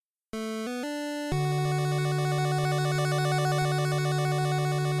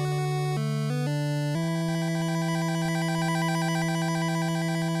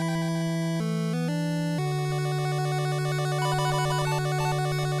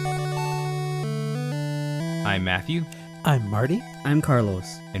I'm Matthew. I'm Marty. I'm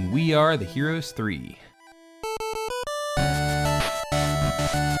Carlos. And we are the Heroes 3.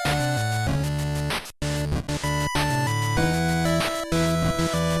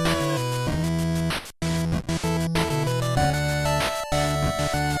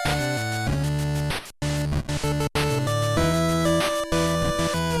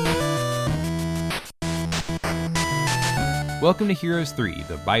 Welcome to Heroes 3,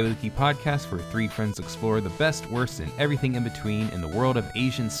 the bi-weekly podcast where three friends explore the best, worst, and everything in between in the world of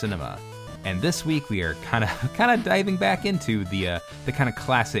Asian cinema. And this week we are kind of diving back into the kind of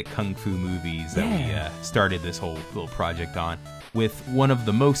classic kung fu movies that we started this whole little project on, with one of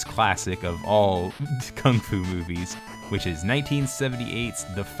the most classic of all kung fu movies, which is 1978's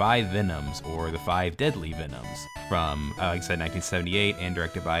The Five Venoms, or The Five Deadly Venoms, from, like I said, 1978, and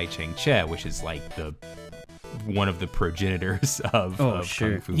directed by Chang Che, which is like one of the progenitors of kung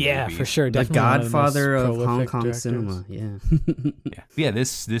fu movies. Yeah, for sure. The Definitely Godfather of Hong Kong directors. cinema. Yeah. Yeah.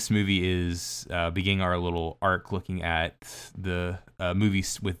 This movie is beginning our little arc looking at the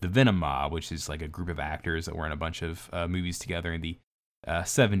movies with the Venom Mob, which is like a group of actors that were in a bunch of movies together in the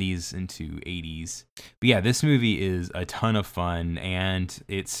 70s into 80s. But yeah, this movie is a ton of fun, and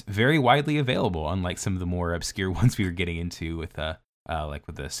it's very widely available, unlike some of the more obscure ones we were getting into with like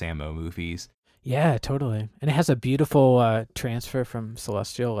with the Sammo movies. Yeah, totally. And it has a beautiful transfer from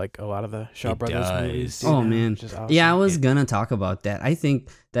Celestial, like a lot of the Shaw Brothers movies. do Oh, now, man. which is awesome. Yeah, I was going to talk about that. I think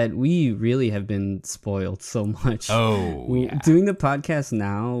that we really have been spoiled so much. Oh, yeah. Doing the podcast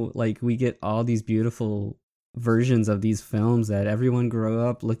now, like, we get all these beautiful versions of these films that everyone grew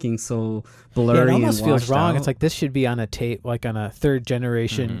up looking so blurry. Yeah, it almost and feels washed wrong. out. It's like this should be on a tape, like on a third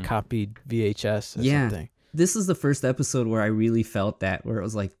generation copied VHS or something. This is the first episode where I really felt that, where it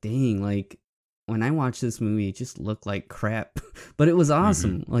was like, dang, like, when I watched this movie, it just looked like crap, but it was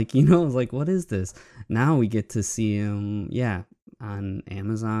awesome. Like, I was like, what is this? Now we get to see him, on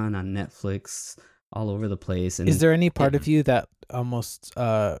Amazon, on Netflix, all over the place. And Is there any part of you that almost,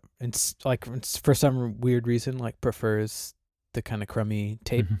 for some weird reason, like prefers the kind of crummy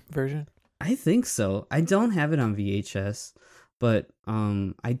tape version? I think so. I don't have it on VHS, but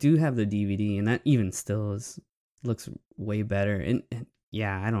I do have the DVD, and that even still looks way better. And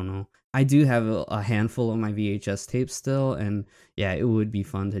yeah, I don't know. I do have a handful of my VHS tapes still, and yeah, it would be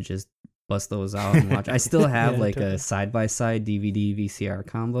fun to just bust those out and watch. I still have a side-by-side DVD VCR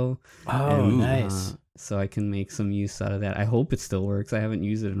combo. Oh, nice. So I can make some use out of that. I hope it still works. I haven't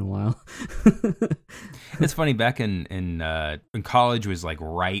used it in a while. It's funny, back in college was like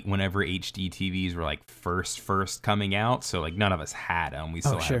right whenever HD TVs were like first coming out, so like none of us had them. We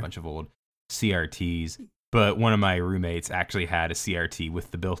still had a bunch of old CRTs. But one of my roommates actually had a CRT with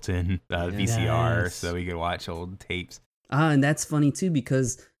the built-in VCR, so we could watch old tapes. And that's funny too,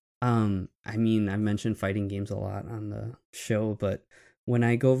 because I've mentioned fighting games a lot on the show, but when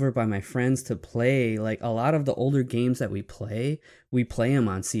I go over by my friends to play, like a lot of the older games that we play them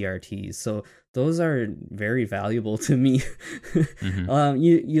on CRTs. So those are very valuable to me.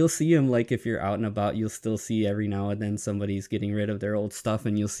 You'll see them, like if you're out and about, you'll still see every now and then somebody's getting rid of their old stuff,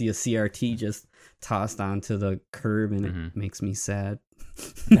 and you'll see a CRT just tossed onto the curb, and it makes me sad.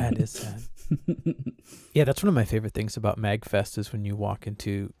 That is sad. Yeah, that's one of my favorite things about MagFest is when you walk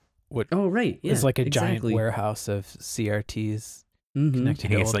into it's like a giant warehouse of CRTs. Connected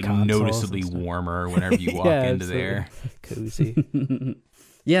to It's like consoles noticeably warmer whenever you walk into there. Cozy.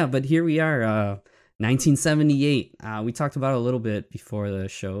 Yeah, but here we are, 1978. We talked about it a little bit before the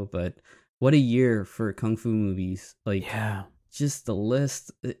show, but what a year for kung fu movies. Like, just the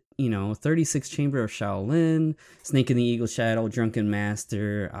list, 36 Chamber of Shaolin, Snake in the Eagle Shadow, Drunken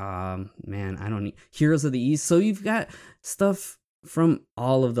Master, Heroes of the East. So you've got stuff from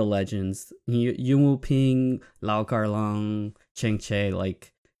all of the legends. Yuen Woo-ping, Lau Kar-long, Chang Che,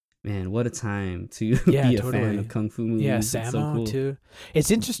 like, man, what a time to be a fan of kung fu movies. Yeah, It's Sammo so cool. too.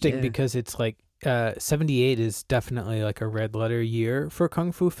 It's interesting because it's like 78 is definitely like a red letter year for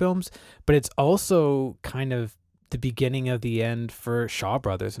kung fu films, but it's also kind of the beginning of the end for Shaw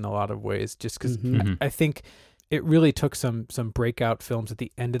Brothers in a lot of ways, just because I think it really took some breakout films at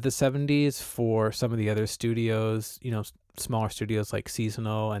the end of the 70s for some of the other studios, smaller studios like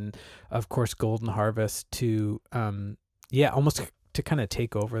Seasonal and of course Golden Harvest to almost to kind of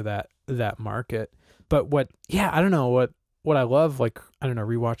take over that market. But what I love,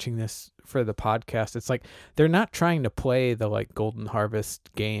 rewatching this for the podcast, it's like they're not trying to play the like Golden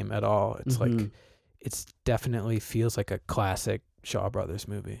Harvest game at all. It's like it's definitely feels like a classic Shaw Brothers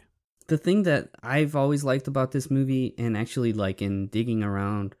movie. The thing that I've always liked about this movie, and actually like in digging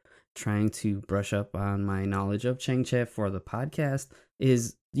around trying to brush up on my knowledge of Chang Che for the podcast,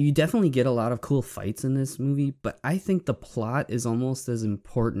 is you definitely get a lot of cool fights in this movie, but I think the plot is almost as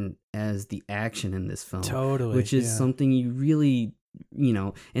important as the action in this film. Totally. Which is something you really,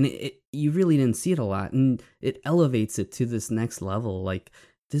 and you really didn't see it a lot, and it elevates it to this next level. Like,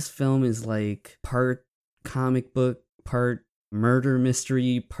 this film is like part comic book, part murder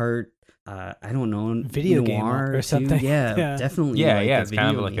mystery, part I don't know, video game or something. Too. Yeah, definitely. Yeah, it's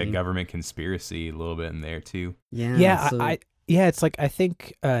kind of like a government conspiracy a little bit in there too. Yeah, it's like, I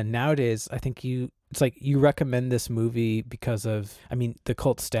think nowadays, I think it's like you recommend this movie because of, I mean, the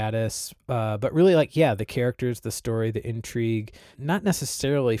cult status, but really, like, the characters, the story, the intrigue, not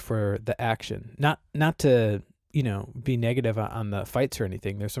necessarily for the action. Not to, be negative on the fights or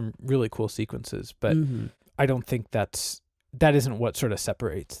anything. There's some really cool sequences, but I don't think that isn't what sort of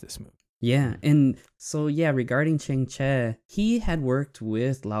separates this movie. Yeah, and so regarding Chang Cheh, he had worked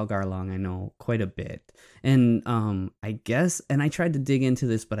with Lau Gar-long, I know, quite a bit. And I guess, and I tried to dig into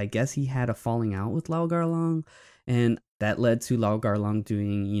this, but I guess he had a falling out with Lau Gar-long, and that led to Lau Gar-long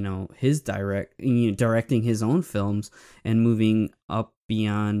doing, his directing his own films and moving up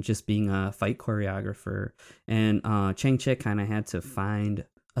beyond just being a fight choreographer. And Chang Cheh kind of had to find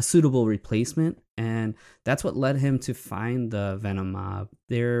a suitable replacement, and that's what led him to find the Venom Mob.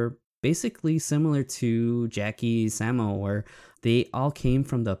 They're basically similar to Jackie Samo, where they all came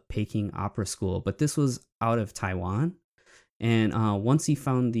from the Peking Opera School, but this was out of Taiwan. And once he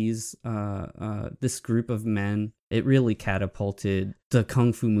found this group of men, it really catapulted the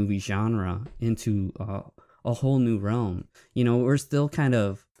kung fu movie genre into a whole new realm. We're still kind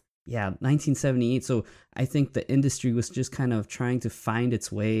of 1978, so I think the industry was just kind of trying to find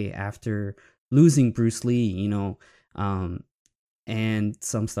its way after losing Bruce Lee, and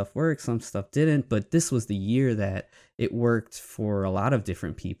some stuff worked, some stuff didn't, but this was the year that it worked for a lot of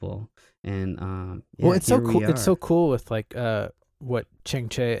different people. And well, it's so cool. It's so cool with like what Chang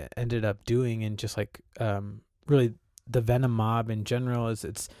Cheh ended up doing, and just like really the Venom Mob in general is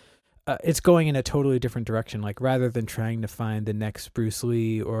it's going in a totally different direction. Like, rather than trying to find the next Bruce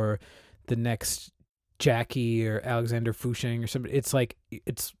Lee or the next Jackie or Alexander Fusheng or somebody, it's like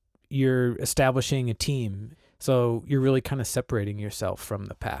you're establishing a team. So you're really kind of separating yourself from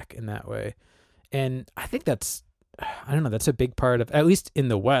the pack in that way. And I think that's a big part of, at least in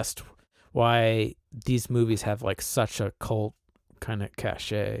the West, why these movies have like such a cult kind of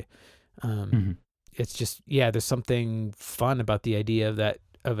cachet. It's just, there's something fun about the idea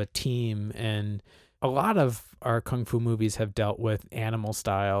of a team. And a lot of our kung fu movies have dealt with animal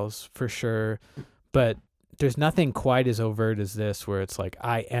styles for sure, but there's nothing quite as overt as this, where it's like,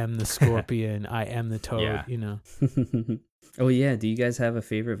 I am the scorpion, I am the toad, Oh yeah, do you guys have a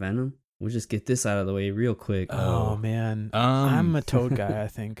favorite Venom? We'll just get this out of the way real quick. Oh man, I'm a toad guy, I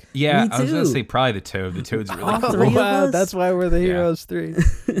think. Yeah, I was gonna say probably the toad. The toad's really cool. Three of us? That's why we're the heroes three.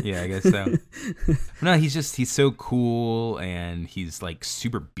 Yeah, I guess so. No, he's so cool, and he's like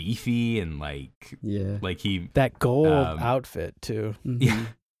super beefy, and like that gold outfit too. Yeah.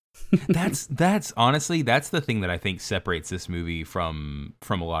 That's honestly, that's the thing that I think separates this movie from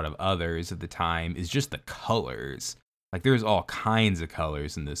a lot of others at the time, is just the colors. Like, there's all kinds of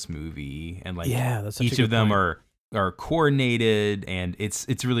colors in this movie, and like each of them are coordinated, and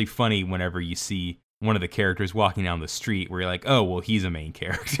it's really funny whenever you see one of the characters walking down the street where you're like, oh, well, he's a main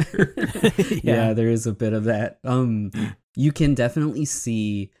character. Yeah, there is a bit of that. You can definitely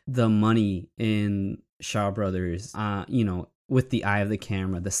see the money in Shaw Brothers, with the eye of the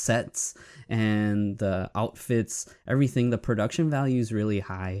camera, the sets and the outfits, everything. The production value is really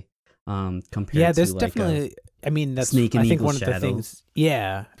high compared to there's definitely, I mean, that's Snake and I think Eagle one Shadow. of the things,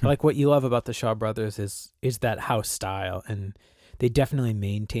 like what you love about the Shaw Brothers is that house style, and they definitely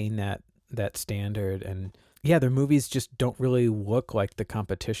maintain that standard. And their movies just don't really look like the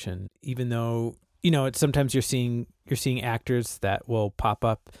competition, even though, it's sometimes you're seeing actors that will pop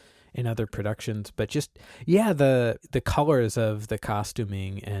up in other productions, but just the colors of the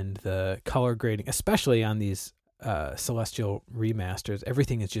costuming and the color grading, especially on these Celestial remasters,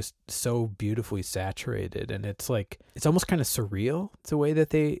 everything is just so beautifully saturated, and it's like, it's almost kind of surreal the way that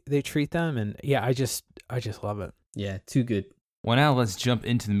they treat them. And I just love it. Yeah, too good. Well, now let's jump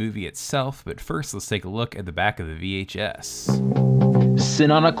into the movie itself, but first let's take a look at the back of the VHS.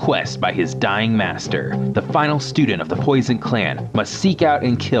 Sent on a quest by his dying master, the final student of the Poison Clan must seek out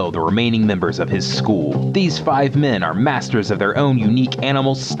and kill the remaining members of his school. These 5 men are masters of their own unique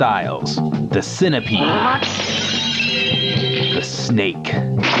animal styles: the centipede, the snake,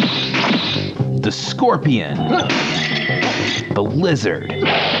 the scorpion, the lizard,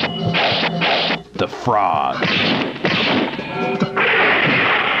 the frog.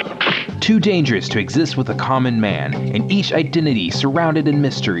 too dangerous to exist with a common man, and each identity surrounded in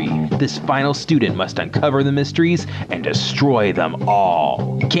mystery. This final student must uncover the mysteries and destroy them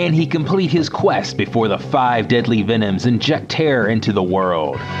all. Can he complete his quest before the 5 deadly venoms inject terror into the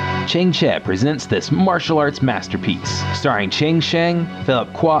world? Chang Che presents this martial arts masterpiece, starring Chang Sheng,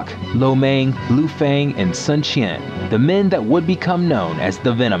 Philip Kwok, Lo Mang, Lu Fang, and Sun Qian, the men that would become known as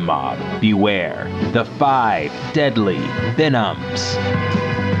the Venom Mob. Beware, the 5 deadly venoms.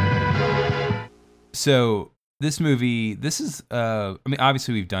 So this movie, this is, I mean,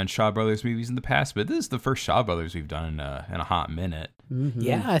 obviously we've done Shaw Brothers movies in the past, but this is the first Shaw Brothers we've done in a hot minute. Mm-hmm.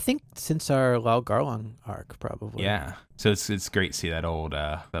 Yeah, I think since our Lau Garlong arc, probably. Yeah, so it's great to see that old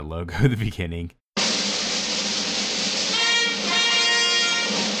that logo at the beginning.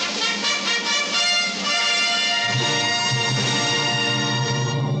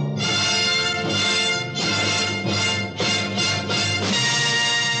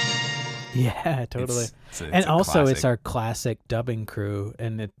 Yeah, totally. It's also it's our classic dubbing crew,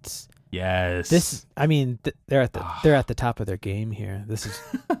 and it's this. I mean, they're at the top of their game here. This is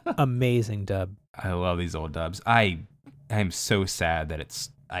amazing dub. I love these old dubs. I'm so sad that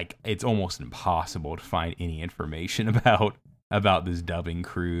it's almost impossible to find any information about this dubbing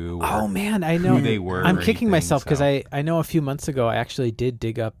crew. Oh man, I know who they were. I'm kicking myself because I know a few months ago I actually did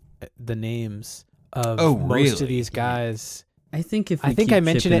dig up the names of most of these guys. I think I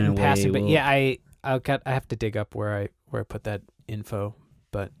mentioned it in passing, but yeah, I have to dig up where I put that info.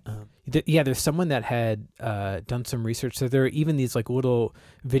 But there's someone that had done some research. So there are even these like little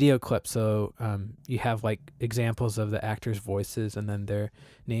video clips. So you have like examples of the actors' voices and then their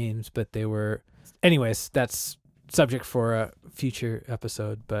names. But they were, anyways. That's subject for a future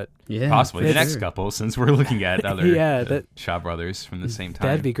episode. But yeah, possibly the next couple, since we're looking at other Shaw Brothers from the same time.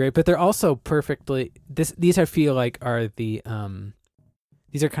 That'd be great. But they're also perfectly. These I feel like are the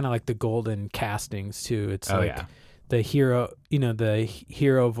these are kind of like the golden castings too. It's the hero, the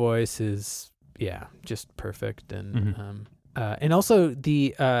hero voice is just perfect, and and also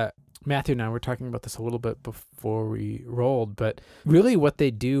the Matthew and I were talking about this a little bit before we rolled, but really what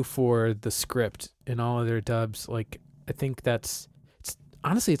they do for the script in all of their dubs, like I think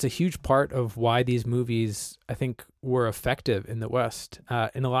honestly it's a huge part of why these movies I think were effective in the West.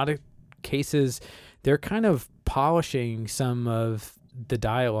 In a lot of cases, they're kind of polishing some of the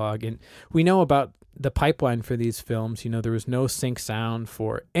dialogue, and we know about the pipeline for these films. There was no sync sound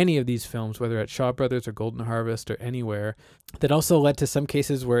for any of these films, whether at Shaw Brothers or Golden Harvest or anywhere. That also led to some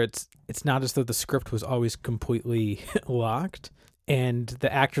cases where it's not as though the script was always completely locked, and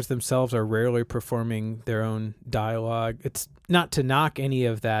the actors themselves are rarely performing their own dialogue. It's not to knock any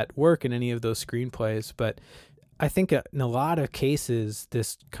of that work in any of those screenplays, but I think in a lot of cases,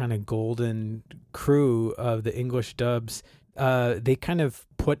 this kind of golden crew of the English dubs, they kind of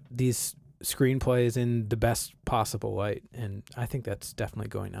put these screenplays in the best possible light, and I think that's definitely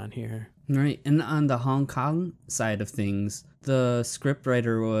going on here. Right, and on the Hong Kong side of things, the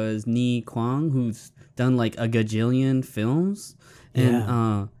scriptwriter was Ni Kwang, who's done like a gajillion films,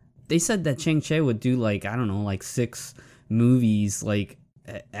 and they said that Chang Che would do like 6 movies like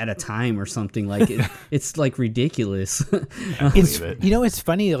at a time or something. Like it's like ridiculous. It's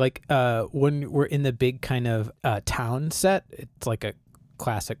funny, like when we're in the big kind of town set, it's like a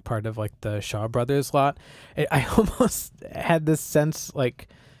classic part of like the Shaw Brothers lot. I almost had this sense, like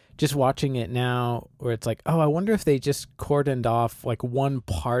just watching it now, where it's like, oh, I wonder if they just cordoned off like one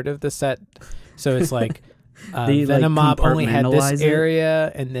part of the set, so it's like Venom Mob only had this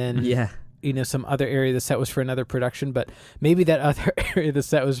area, and then some other area of the set was for another production, but maybe that other area of the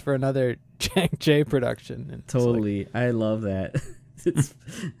set was for another Chang Che production. And totally, I love that.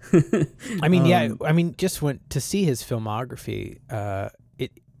 I mean, just went to see his filmography.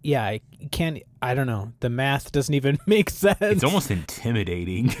 I don't know. The math doesn't even make sense. It's almost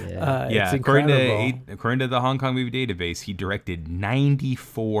intimidating. It's incredible. According to the Hong Kong Movie Database, he directed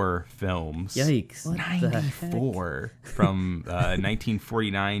 94 films. Yikes. 94 from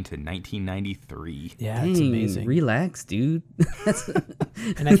 1949 to 1993. Yeah, it's amazing. Relax, dude.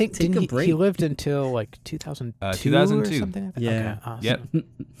 And I think he lived until like 2002 2002 or something like that? Yeah. Okay, awesome. Yep.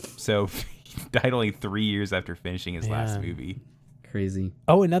 So he died only 3 years after finishing his last movie. Crazy.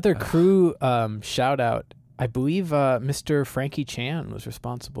 Oh, another crew shout out. I believe Mr. Frankie Chan was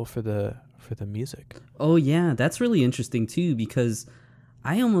responsible for the music. Oh yeah, that's really interesting too, because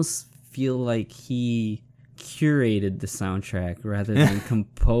I almost feel like he curated the soundtrack rather than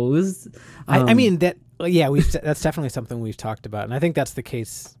composed. I mean that. Yeah, that's definitely something we've talked about, and I think that's the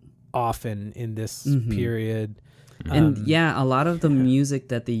case often in this period. And a lot of the music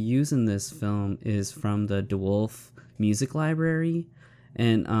that they use in this film is from the DeWolf Music Library,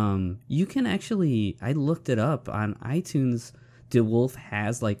 And you can actually, I looked it up on iTunes. DeWolf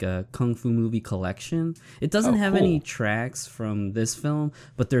has like a kung fu movie collection. It doesn't have any tracks from this film,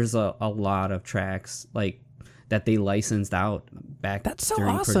 but there's a lot of tracks like that they licensed out back. That's so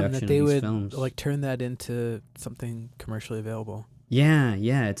during awesome production that they of these would films. like turn that into something commercially available. Yeah,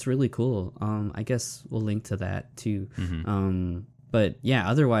 it's really cool. I guess we'll link to that too. But yeah,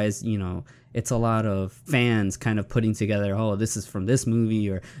 otherwise, it's a lot of fans kind of putting together, oh, this is from this movie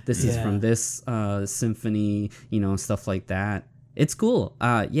or this is from this symphony, stuff like that. It's cool.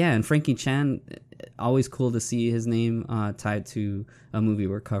 And Frankie Chan, always cool to see his name tied to a movie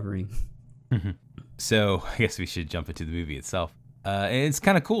we're covering. So I guess we should jump into the movie itself. It's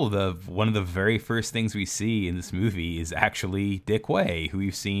kind of cool. One of the very first things we see in this movie is actually Dick Wei, who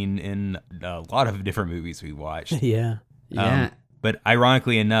we've seen in a lot of different movies we watched. Yeah. But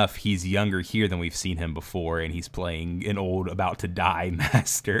ironically enough, he's younger here than we've seen him before, and he's playing an old, about-to-die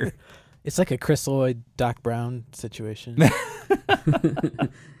master. It's like a Chris Lloyd, Doc Brown situation.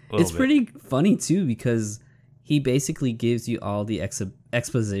 It's pretty funny, too, because he basically gives you all the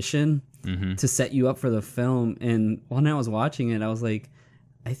exposition to set you up for the film. And when I was watching it, I was like,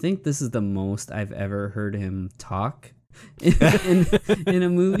 I think this is the most I've ever heard him talk in a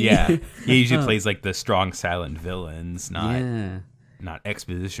movie. Yeah. He usually plays like the strong, silent villains, not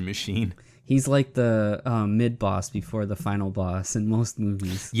exposition machine. He's like the mid-boss before the final boss in most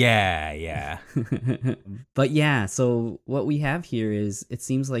movies. Yeah. But yeah, so what we have here is, it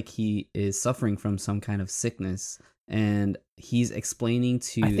seems like he is suffering from some kind of sickness, and he's explaining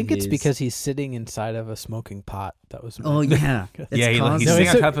to I think it's because he's sitting inside of a smoking pot. That was he's sitting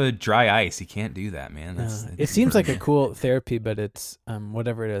on top of dry ice. He can't do that, man. It seems like a cool therapy, but it's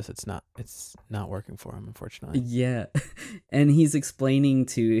whatever it is, it's not working for him, unfortunately. Yeah. And he's explaining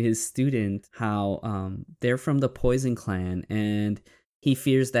to his student how they're from the Poison Clan, and he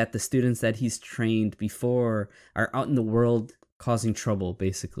fears that the students that he's trained before are out in the world causing trouble,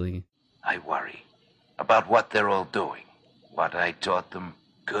 basically. I worry about what they're all doing. What I taught them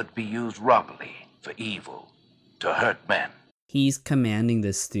could be used wrongly for evil, to hurt men. He's commanding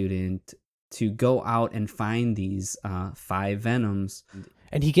this student to go out and find these 5 Venoms.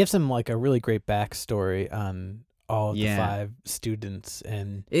 And he gives him like a really great backstory on all of the 5 students,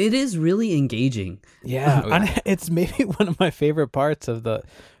 and it is really engaging. Yeah, it's maybe one of my favorite parts of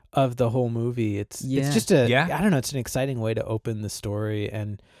the whole movie. It's just I don't know, it's an exciting way to open the story,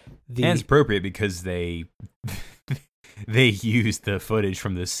 and it's appropriate because they use the footage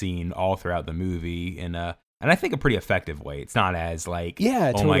from this scene all throughout the movie in I think a pretty effective way. It's not as like,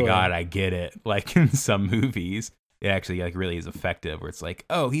 oh my God, I get it, like in some movies. It actually like really is effective, where it's like,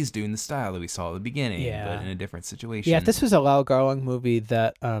 oh, he's doing the style that we saw at the beginning, but in a different situation. Yeah, if this was a Lau Garlong movie,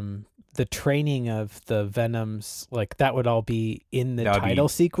 that the training of the Venoms, like that would all be in the title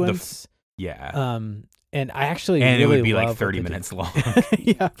sequence. And I actually really it would be love like 30 minutes long.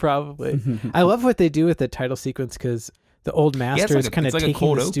 Yeah, probably. I love what they do with the title sequence, because the old master is kind of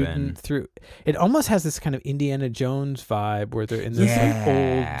taking the student through. It almost has this kind of Indiana Jones vibe, where they're in this like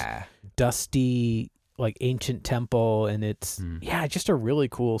old, dusty, like ancient temple, and it's just a really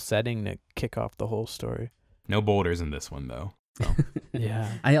cool setting to kick off the whole story. No boulders in this one though. So.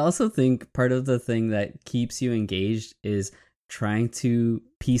 Yeah. I also think part of the thing that keeps you engaged is trying to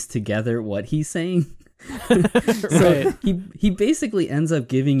piece together what he's saying. So he basically ends up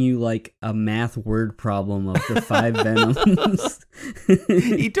giving you like a math word problem of the 5 Venoms.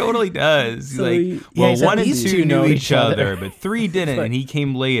 He totally does. He's like, well, 1 and 2 knew each other, but 3 didn't, and he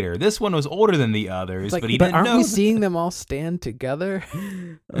came later. This one was older than the others, but he didn't know. Aren't we seeing them all stand together?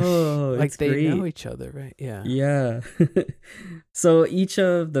 Oh, like they great. know each other, right? Yeah. Yeah. So each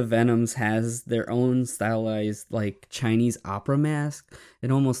of the Venoms has their own stylized like Chinese opera mask.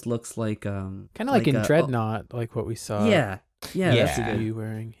 It almost looks like kind of like in Dreadnought, like what we saw. Yeah, that's what you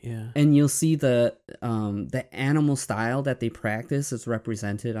wearing. Yeah, and you'll see the animal style that they practice is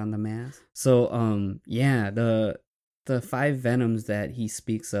represented on the mask. So the 5 Venoms that he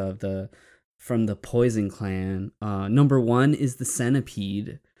speaks of, from the Poison Clan. Number 1 is the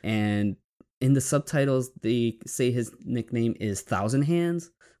Centipede, and in the subtitles they say his nickname is Thousand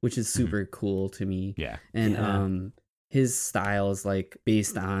Hands, which is super cool to me. Yeah, and his style is like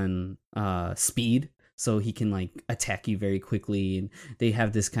based on speed, so he can like attack you very quickly. And they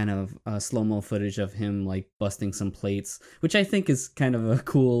have this kind of slow-mo footage of him like busting some plates, which I think is kind of a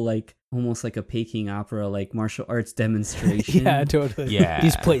cool, like almost like a Peking opera, like martial arts demonstration. Yeah, totally. Yeah,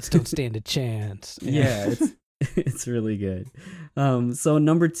 these plates don't stand a chance. Yeah, it's really good. So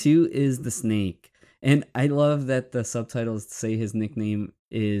number 2 is the Snake. And I love that the subtitles say his nickname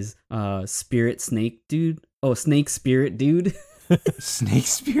is Spirit Snake Dude. Oh, Snake Spirit Dude. Snake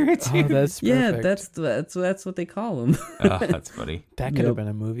spirits. Oh, that's perfect. Yeah, that's what they call them. Oh, that's funny. That could have been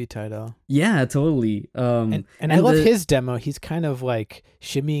a movie title. Yeah, totally. And I love his demo. He's kind of like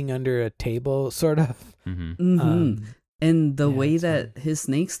shimmying under a table, sort of. Mm-hmm. And the way that his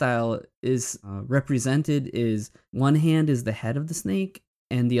snake style is represented is one hand is the head of the snake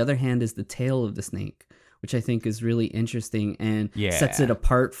and the other hand is the tail of the snake, which I think is really interesting and sets it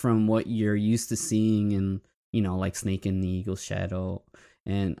apart from what you're used to seeing in, like Snake in the Eagle's Shadow.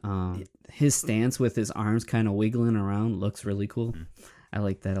 And his stance with his arms kind of wiggling around looks really cool. I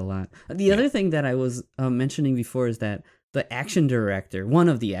like that a lot. The other thing that I was mentioning before is that the action director, one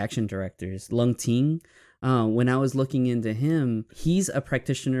of the action directors, Lung Ting, when I was looking into him, he's a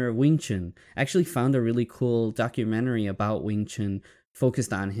practitioner of Wing Chun. I actually found a really cool documentary about Wing Chun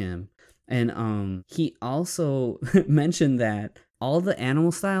focused on him. And he also mentioned that all the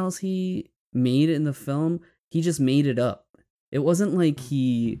animal styles he made in the film, he just made it up. It wasn't like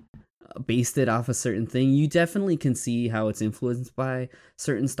he based it off a certain thing. You definitely can see how it's influenced by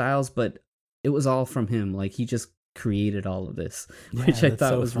certain styles, but it was all from him. Like, he just created all of this, which I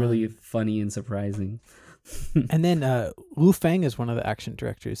thought was really funny and surprising. And then Lu Feng is one of the action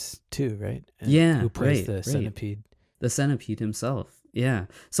directors too, right? And who plays the centipede. The centipede himself. Yeah.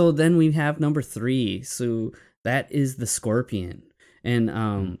 So then we have number 3. So that is the scorpion.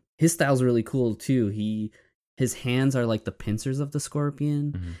 And his style's really cool too. His hands are like the pincers of the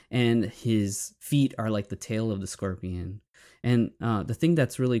scorpion, and his feet are like the tail of the scorpion. And the thing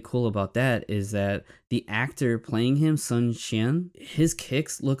that's really cool about that is that the actor playing him, Sun Xian, his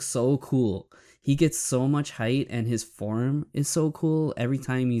kicks look so cool. He gets so much height, and his form is so cool every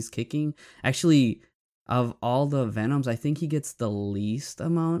time he's kicking. Actually, of all the Venoms, I think he gets the least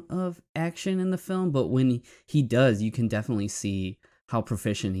amount of action in the film, but when he does, you can definitely see how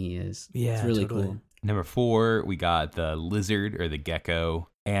proficient he is. Yeah, it's really cool. Number 4, we got the lizard or the gecko,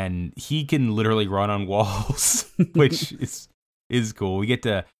 and he can literally run on walls, which is cool. We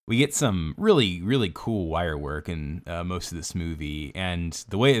get some really, really cool wire work in most of this movie, and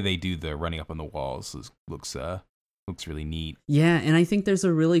the way that they do the running up on the walls looks really neat. Yeah, and I think there's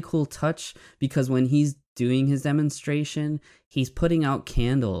a really cool touch because when he's doing his demonstration, he's putting out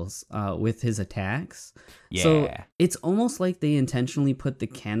candles with his attacks. Yeah. So it's almost like they intentionally put the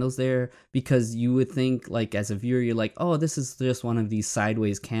candles there because you would think, like, as a viewer, you're like, oh, this is just one of these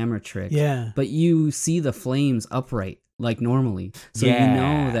sideways camera tricks. Yeah. But you see the flames upright, like normally. So you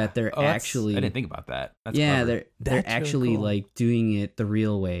know that they're actually... I didn't think about that. That's yeah, clever. they're actually cool. Like doing it the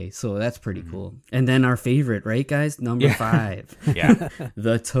real way. So that's pretty cool. And then our favorite, right, guys? Number 5. Yeah.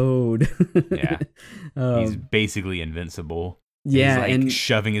 The toad. Yeah. He's basically invincible. Yeah, he's like and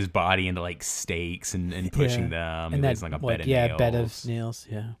shoving his body into like stakes and pushing them. And that's like a bed of nails. Yeah, bed of nails.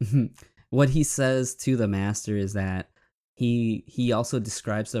 Yeah. What he says to the master is that he also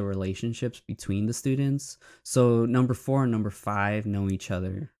describes the relationships between the students. So number 4 and number 5 know each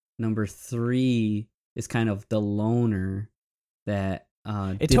other. Number 3 is kind of the loner that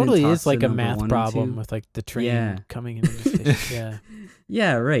it totally is like a math problem with like the train coming into the station. Yeah.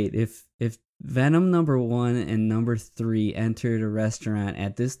 Yeah, right. If Venom number 1 and number 3 entered a restaurant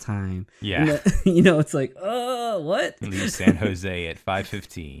at this time, it's like, oh, what? Leave San Jose at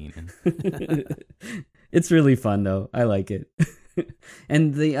 5:15. It's really fun though. I like it.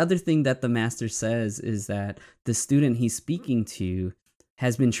 And the other thing that the master says is that the student he's speaking to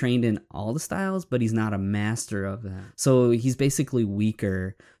has been trained in all the styles, but he's not a master of them. So he's basically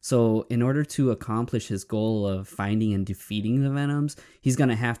weaker. So in order to accomplish his goal of finding and defeating the Venoms, he's going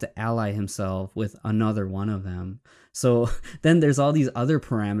to have to ally himself with another one of them. So then there's all these other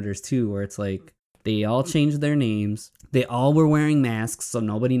parameters too, where it's like they all changed their names. They all were wearing masks, so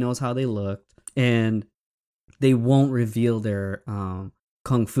nobody knows how they looked. And they won't reveal their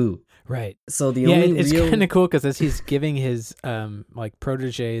kung fu. Right. So the only it's kind of cool because as he's giving his like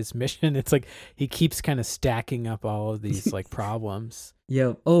protege's mission, it's like he keeps kind of stacking up all of these like problems.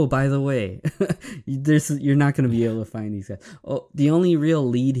 Yeah. Oh, by the way, you're not going to be able to find these guys. Oh, the only real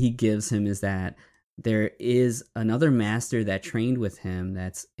lead he gives him is that there is another master that trained with him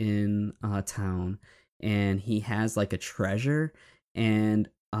that's in town, and he has like a treasure, and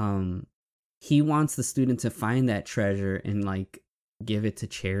he wants the student to find that treasure and like give it to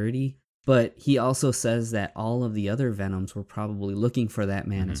charity. But he also says that all of the other Venoms were probably looking for that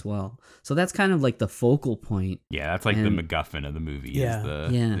man as well. So that's kind of like the focal point. Yeah, that's like the MacGuffin of the movie. Is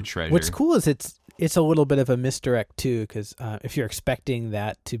the treasure. What's cool is it's a little bit of a misdirect too, because if you're expecting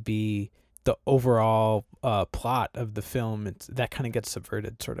that to be the overall plot of the film, that kind of gets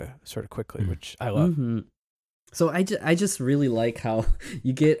subverted sort of quickly, which I love. So I just really like how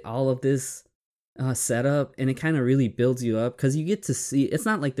you get all of this setup, and it kind of really builds you up because you get to see. It's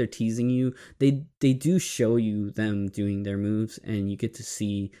not like they're teasing you. They do show you them doing their moves, and you get to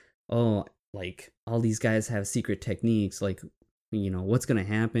see, oh, like all these guys have secret techniques, like, you know, what's going to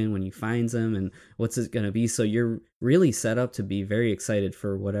happen when you find them and what's it going to be. So you're really set up to be very excited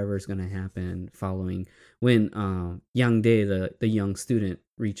for whatever's going to happen following when Yang Dae, the young student,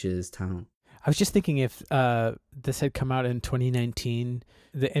 reaches town. I was just thinking if this had come out in 2019,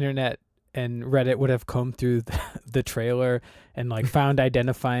 the internet and Reddit would have combed through the trailer and like found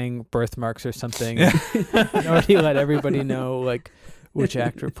identifying birthmarks or something. And already let everybody know like which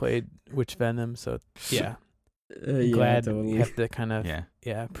actor played which Venom. So yeah. Glad we have the kind of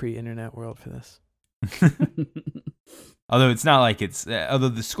pre-internet world for this. Although it's not like although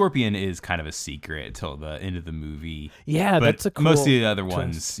the Scorpion is kind of a secret till the end of the movie. Yeah, but that's a cool most of the other twist.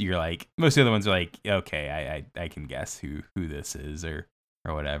 ones, most of the other ones are like, okay, I can guess who this is or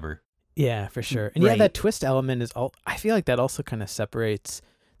whatever. Yeah, for sure. And that twist element is all. I feel like that also kind of separates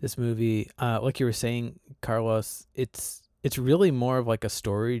this movie. Like you were saying, Carlos, it's really more of like a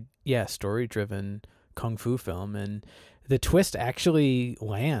story-driven kung fu film, and the twist actually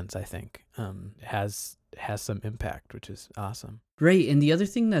lands, I think, has some impact, which is awesome. Right. And the other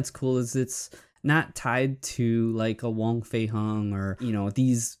thing that's cool is it's not tied to like a Wong Fei Hung or, you know,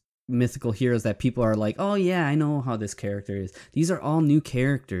 these mythical heroes that people are like, oh yeah, I know how this character is. These are all new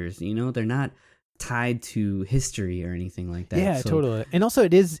characters, you know, they're not tied to history or anything like that. Yeah, so, totally. And also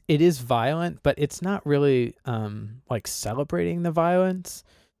it is violent, but it's not really like celebrating the violence,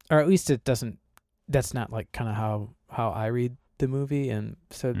 or at least that's not like kind of how I read the movie. And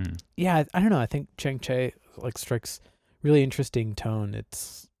so I don't know, I think Chang-Chi like strikes really interesting tone.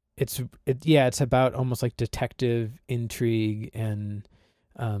 It's about almost like detective intrigue and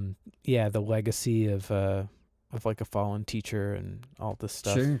the legacy of like a fallen teacher and all this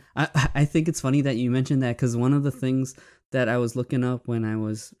stuff. Sure. I think it's funny that you mentioned that, because one of the things that I was looking up when I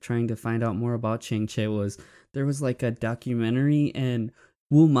was trying to find out more about Chang-Chi was there was like a documentary, and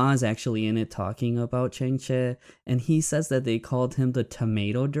Wu Ma is actually in it talking about Chang-Chi, and he says that they called him the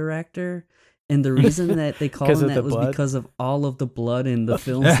tomato director. And the reason that they called him that was because of all of the blood in the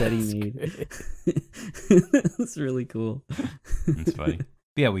films that he made. That's really cool. That's funny.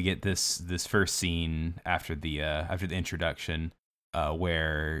 Yeah, we get this first scene after the introduction,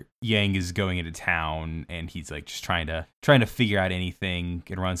 where Yang is going into town and he's like just trying to figure out anything,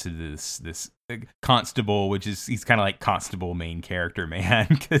 and runs into this constable, which is he's kind of like constable main character man,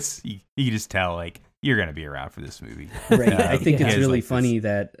 because you can just tell like you're gonna be around for this movie. Right. I think it's really like funny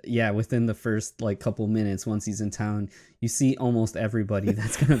that within the first like couple minutes once he's in town, you see almost everybody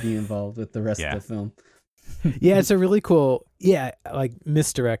that's gonna be involved with the rest of the film. Yeah, it's a really cool like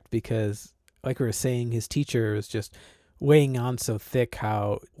misdirect, because like we were saying, his teacher is just weighing on so thick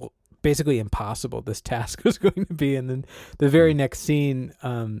how basically impossible this task was going to be, and then the very next scene,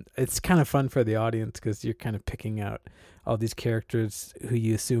 it's kind of fun for the audience because you're kind of picking out all these characters who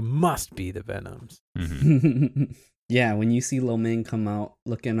you assume must be the Venoms. Mm-hmm. Yeah, when you see Lo Meng come out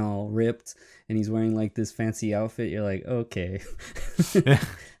looking all ripped and he's wearing like this fancy outfit, you're like, okay.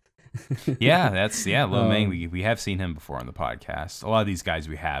 Lo Meng. We have seen him before on the podcast. A lot of these guys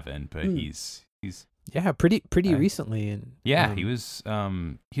we haven't, but he's pretty recently. And he was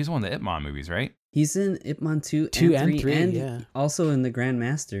one of the Ip Man movies, right? He's in Ip Man 2 and 3, and also in The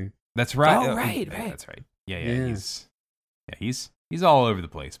Grandmaster. That's right. Oh, right. That's right. Yeah. He's all over the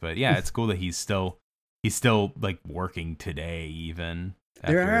place, but yeah, it's cool that he's still like working today even.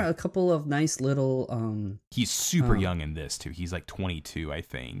 There are a couple of nice little he's super young in this too. He's like 22, I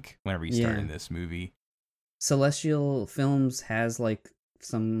think, whenever he started in this movie. Celestial Films has like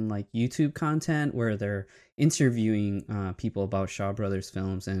some like YouTube content where they're interviewing people about Shaw Brothers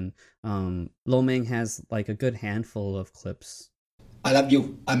films, and Lo Meng has like a good handful of clips. I love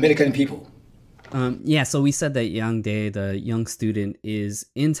you, American people. So we said that Yang Dae, the young student, is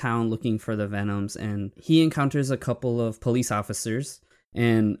in town looking for the Venoms, and he encounters a couple of police officers,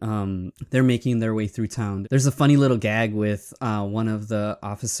 and they're making their way through town. There's a funny little gag with one of the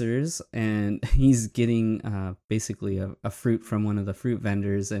officers, and he's getting basically a fruit from one of the fruit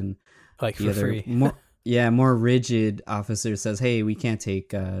vendors, and like for free. More rigid officer says, "Hey, we can't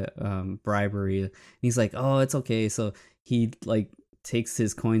take bribery." And he's like, "Oh, it's okay." So he like takes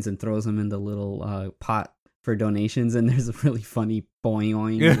his coins and throws them in the little pot for donations, and there's a really funny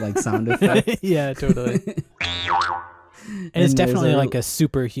boing like sound effect. Yeah, totally. And it's definitely like a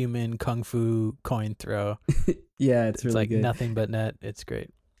superhuman kung fu coin throw. Yeah, it's really like good. Nothing but net. It's great.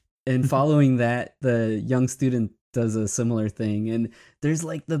 And following that, the young student does a similar thing, and there's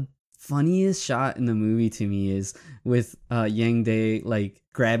like the funniest shot in the movie to me is with Yang Dae like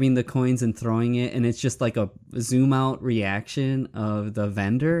grabbing the coins and throwing it, and it's just like a zoom out reaction of the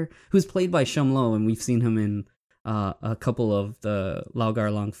vendor, who's played by Shum Lo, and we've seen him in a couple of the Lau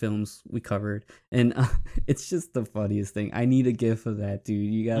Gar Long films we covered, and it's just the funniest thing. I need a gif of that,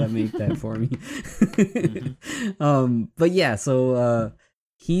 dude. You gotta make that for me. But yeah, so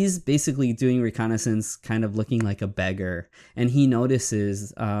he's basically doing reconnaissance, kind of looking like a beggar, and he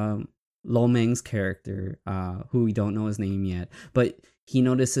notices Lo Meng's character, who we don't know his name yet, but he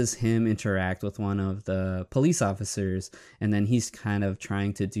notices him interact with one of the police officers, and then he's kind of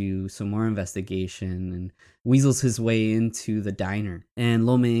trying to do some more investigation and weasels his way into the diner. And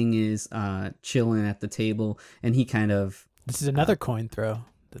Lo Meng is chilling at the table, and he kind of... This is another coin throw.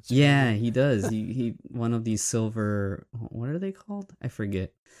 Yeah, he does. He one of these silver... What are they called? I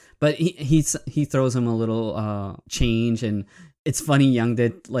forget. But he throws him a little change, and it's funny, Yang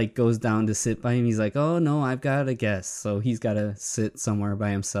Dae like goes down to sit by him. He's like, oh no, I've got a guest. So he's got to sit somewhere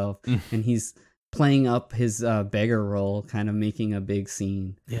by himself. And he's playing up his beggar role, kind of making a big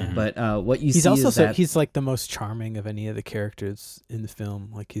scene. Yeah. But what you see also is that... he's like the most charming of any of the characters in the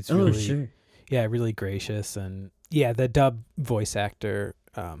film. Like he's really... Oh, sure. Yeah, really gracious. And yeah, the dub voice actor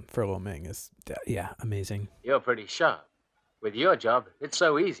for Lo Meng is, amazing. You're pretty sharp. With your job, it's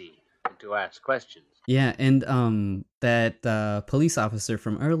so easy to ask questions. Yeah, and that police officer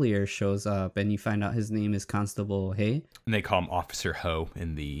from earlier shows up, and you find out his name is Constable Hay. And they call him Officer Ho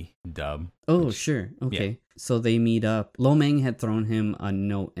in the dub. Oh, sure. Okay. Yeah. So they meet up. Lo Meng had thrown him a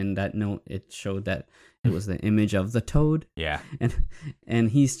note, and that note, it showed that it was the image of the toad. Yeah. And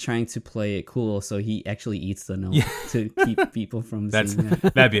he's trying to play it cool, so he actually eats the note to keep people from seeing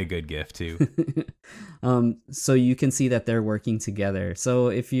that. That'd be a good gift, too. So you can see that they're working together. So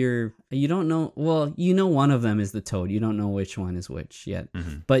if you don't know, well, you know one of them is the toad. You don't know which one is which yet.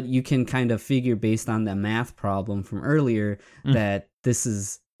 Mm-hmm. But you can kind of figure based on the math problem from earlier that this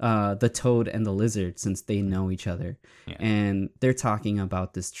is the toad and the lizard, since they know each other. Yeah. And they're talking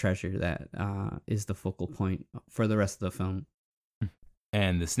about this treasure that is the focal point for the rest of the film.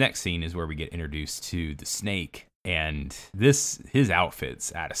 And this next scene is where we get introduced to the snake, and his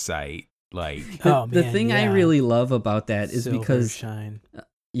outfit's out of sight. Like the thing I really love about that is Silver because shine.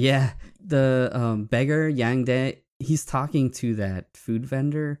 The beggar Yang Dae, he's talking to that food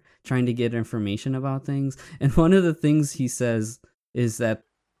vendor, trying to get information about things, and one of the things he says is that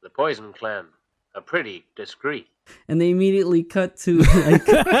the Poison Clan are pretty discreet. And they immediately cut to like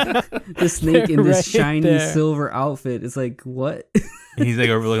the snake in this shiny silver outfit. It's like, what? And he's like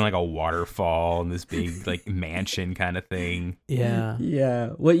overlooking like a waterfall and this big like mansion kind of thing. Yeah. Yeah.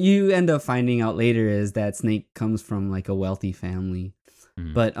 What you end up finding out later is that snake comes from like a wealthy family.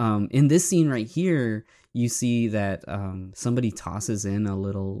 Mm. But in this scene right here, you see that somebody tosses in a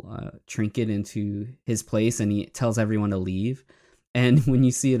little trinket into his place, and he tells everyone to leave. And when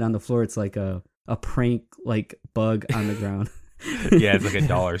you see it on the floor, it's like a prank like bug on the ground. Yeah, it's like a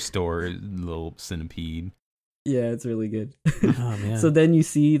dollar store little centipede. Yeah, it's really good. Oh, man. So then you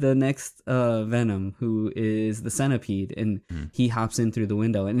see the next Venom, who is the centipede, and he hops in through the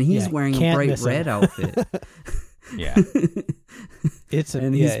window, and he's wearing a bright red outfit. Yeah. It's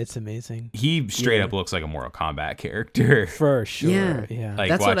amazing. He straight up looks like a Mortal Kombat character. For sure. Yeah. Like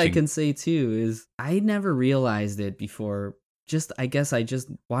that's what I can say too, is I never realized it before. I guess I just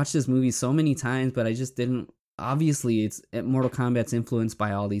watched this movie so many times, but I just didn't. Obviously, Mortal Kombat's influenced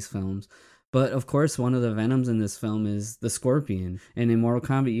by all these films. But of course, one of the Venoms in this film is the Scorpion. And in Mortal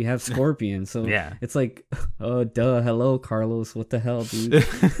Kombat, you have Scorpion. So it's like, oh, duh. Hello, Carlos. What the hell, dude?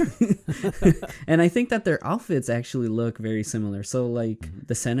 And I think that their outfits actually look very similar. So like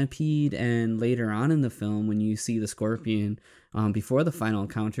the Centipede, and later on in the film, when you see the Scorpion, before the final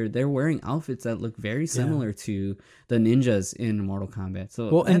encounter, they're wearing outfits that look very similar to the ninjas in Mortal Kombat.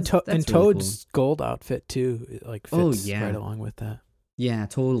 So and Toad's really cool. Gold outfit too, like fits right along with that. Yeah,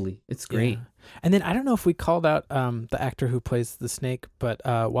 totally. It's great. Yeah. And then I don't know if we called out the actor who plays the snake, but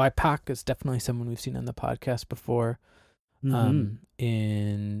Wai Pak is definitely someone we've seen on the podcast before. In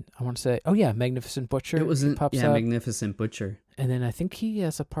I want to say, Magnificent Butcher. It was Magnificent Butcher. And then I think he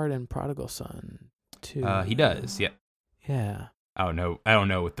has a part in Prodigal Son too. He does. Yeah. Yeah. I don't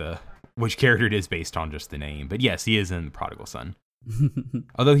know which character it is based on just the name, but yes, he is in The Prodigal Son.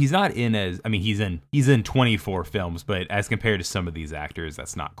 Although he's not in he's in 24 films, but as compared to some of these actors,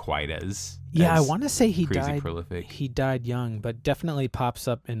 that's not quite as I want to say he died prolific. He died young, but definitely pops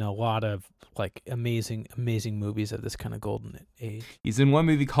up in a lot of like amazing movies of this kind of golden age. He's in one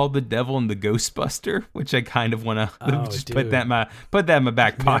movie called The Devil and the Ghostbuster, which I kind of want to just put that in my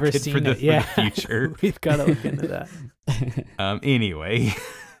back pocket for the future. We've got to look into that. Anyway.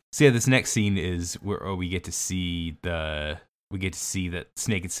 So yeah, this next scene is where we get to see that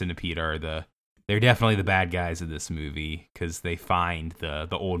Snake and Centipede they're definitely the bad guys of this movie, because they find the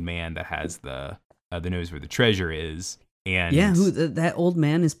old man that has the knows where the treasure is. And that old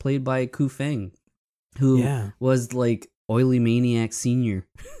man is played by Ku Feng, who was like Oily Maniac Senior.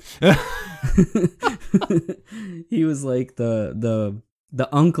 He was like the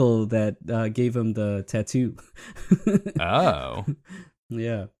uncle that gave him the tattoo. Oh,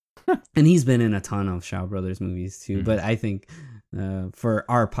 yeah. And he's been in a ton of Shaw Brothers movies too. Mm-hmm. But I think for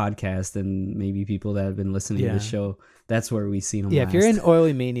our podcast and maybe people that have been listening to the show, that's where we seen him. Yeah, last. If you're an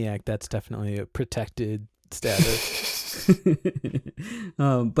Oily Maniac, that's definitely a protected status.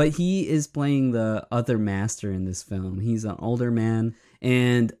 But he is playing the other master in this film. He's an older man,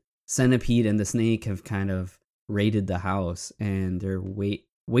 and Centipede and the Snake have kind of raided the house, and they're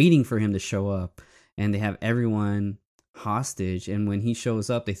waiting for him to show up, and they have everyone hostage. And when he shows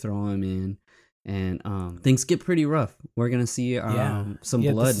up, they throw him in, and things get pretty rough. We're gonna see some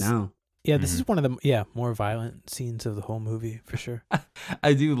blood now. Yeah, this is one of the more violent scenes of the whole movie for sure.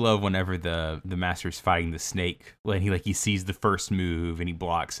 I do love whenever the master's fighting the snake, when he sees the first move and he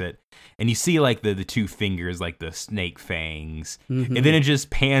blocks it, and you see like the two fingers, like the snake fangs, and then it just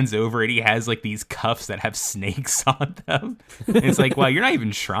pans over and he has like these cuffs that have snakes on them. And it's like, wow, you're not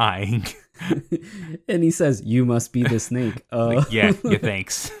even trying. And he says, "You must be the snake." Like, yeah,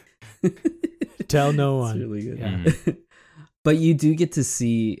 thanks. Tell no one. It's really good. Yeah. But you do get to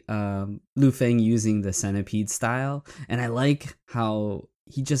see Lu Feng using the centipede style, and I like how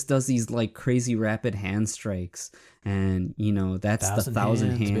he just does these like crazy rapid hand strikes, and that's the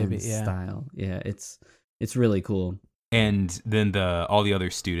 1,000 hands style. Yeah, it's really cool. And then all the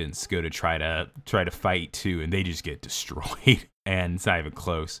other students go to try to fight too, and they just get destroyed, and it's not even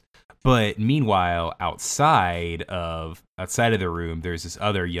close. But meanwhile, outside of the room, there's this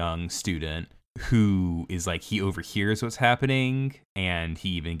other young student who is like, he overhears what's happening, and he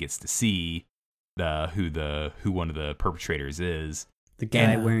even gets to see who one of the perpetrators is. The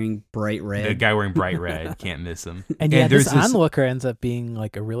guy wearing bright red. The guy wearing bright red, can't miss him. And this onlooker ends up being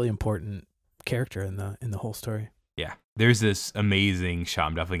like a really important character in the whole story. Yeah, there's this amazing shot,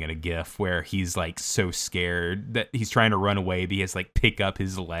 I'm definitely gonna GIF, where he's like so scared that he's trying to run away, but he has to like pick up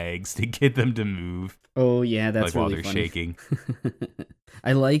his legs to get them to move. Oh yeah, that's like, really while they're funny. shaking.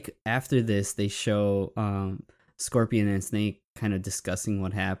 I like after this they show Scorpion and Snake kind of discussing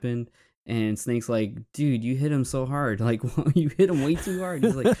what happened, and Snake's like, "Dude, you hit him so hard. Like, well, you hit him way too hard."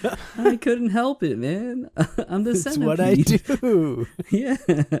 He's like, "I couldn't help it, man. I'm the centipede. What I do." Yeah,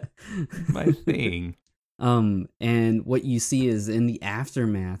 my thing. And what you see is in the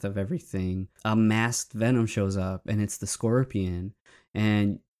aftermath of everything, a masked Venom shows up, and it's the Scorpion,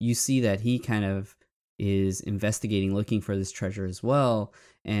 and you see that he kind of is investigating, looking for this treasure as well,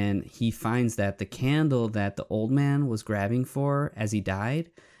 and he finds that the candle that the old man was grabbing for as he died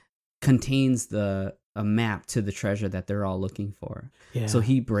contains a map to the treasure that they're all looking for. Yeah. So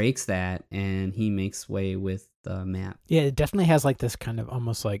he breaks that, and he makes way with the map. Yeah, it definitely has like this kind of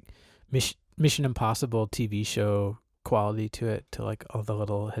almost like Mission Impossible TV show quality to it, to like all the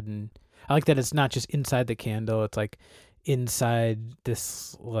little hidden. I like that it's not just inside the candle, it's like inside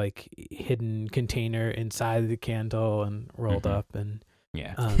this like hidden container inside the candle and rolled up, and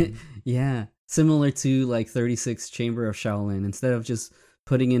yeah, similar to like 36 Chamber of Shaolin. Instead of just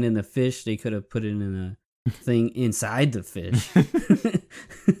putting it in the fish, they could have put it in a thing inside the fish.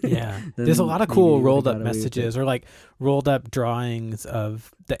 Yeah, there's a lot of cool rolled up messages or like rolled up drawings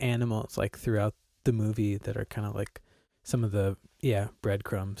of the animals like throughout the movie that are kind of like some of the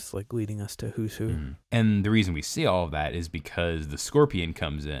breadcrumbs like leading us to who's who. And the reason we see all of that is because the Scorpion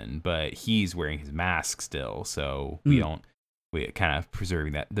comes in, but he's wearing his mask still, so we kind of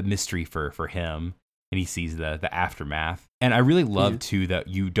preserving that the mystery for him, and he sees the aftermath. And I really love too that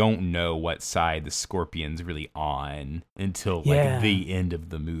you don't know what side the Scorpion's really on until like the end of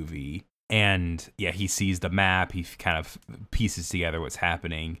the movie. And he sees the map, he kind of pieces together what's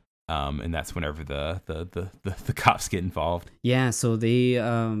happening. And that's whenever the cops get involved. Yeah, so they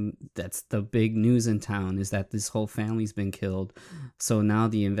that's the big news in town, is that this whole family's been killed. So now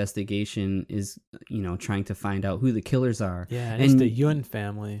the investigation is, trying to find out who the killers are. Yeah, and it's the Yun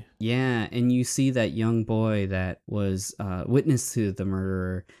family. Yeah, and you see that young boy that was witness to the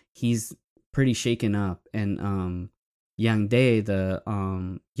murderer. He's pretty shaken up, and Yang Dae,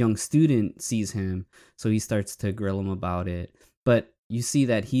 the young student, sees him, so he starts to grill him about it. But you see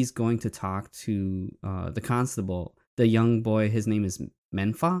that he's going to talk to the constable, the young boy. His name is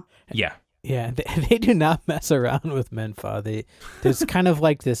Menfa. Yeah. Yeah, they do not mess around with Menfa. There's kind of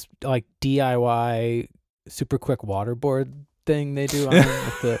like this like DIY super quick waterboard thing they do on him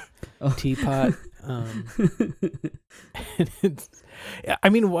with the teapot. I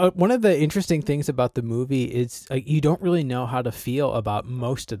mean, one of the interesting things about the movie is you don't really know how to feel about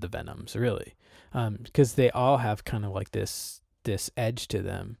most of the Venoms, really, because they all have kind of like this edge to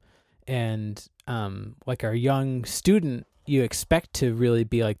them. And like our young student, you expect to really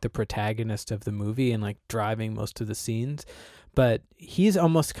be like the protagonist of the movie and like driving most of the scenes, but he's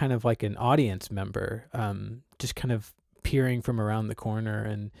almost kind of like an audience member, just kind of peering from around the corner.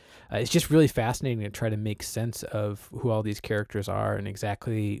 And it's just really fascinating to try to make sense of who all these characters are and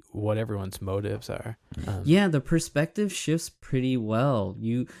exactly what everyone's motives are. Yeah, the perspective shifts pretty well.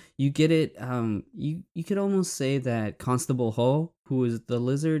 You get it. You could almost say that Constable Ho, who is the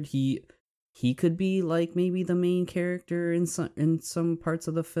lizard, he could be like maybe the main character in some parts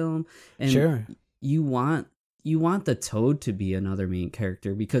of the film. And sure, you want the Toad to be another main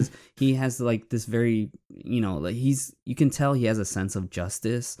character because he has like this very, like you can tell he has a sense of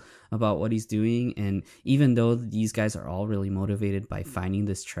justice about what he's doing. And even though these guys are all really motivated by finding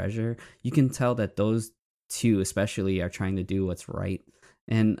this treasure, you can tell that those two especially are trying to do what's right.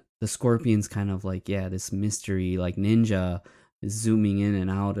 And the Scorpion's kind of like, this mystery, like ninja, is zooming in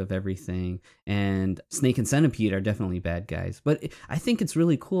and out of everything. And Snake and Centipede are definitely bad guys. But I think it's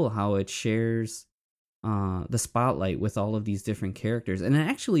really cool how it shares the spotlight with all of these different characters, and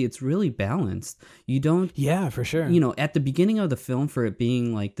actually it's really balanced. You don't for sure, at the beginning of the film, for it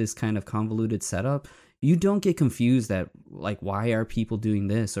being like this kind of convoluted setup, you don't get confused that like, why are people doing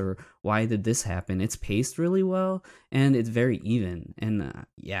this or why did this happen. It's paced really well and it's very even, and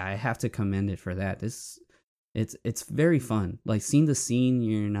I have to commend it for that. It's very fun. Like, seeing the scene,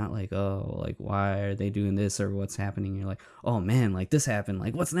 you're not like, oh, like, why are they doing this or what's happening? You're like, oh man, like this happened.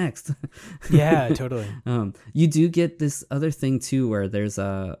 Like, what's next? Yeah, totally. You do get this other thing too, where there's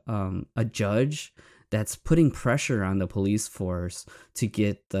a judge that's putting pressure on the police force to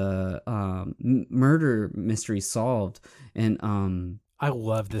get the murder mystery solved. And I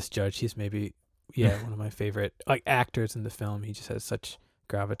love this judge. He's maybe one of my favorite like actors in the film. He just has such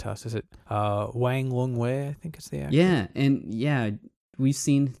gravitas. Is it Wang Lung-wei, I think it's the actor? Yeah, and we've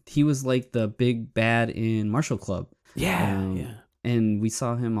seen he was like the big bad in Martial Club. And we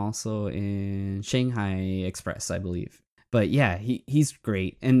saw him also in Shanghai Express, I believe. But he's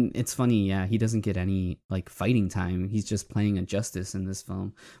great. And it's funny, he doesn't get any like fighting time. He's just playing a justice in this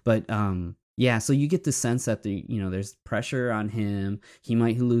film. But so you get the sense that there's pressure on him. He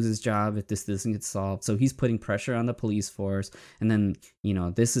might lose his job if this doesn't get solved. So he's putting pressure on the police force. And then,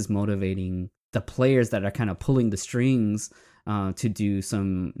 this is motivating the players that are kind of pulling the strings to do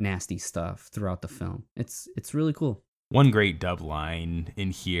some nasty stuff throughout the film. It's really cool. One great dub line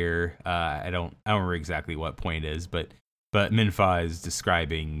in here, I don't remember exactly what point it is, but Min-Fa is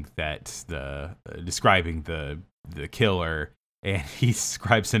describing the killer, and he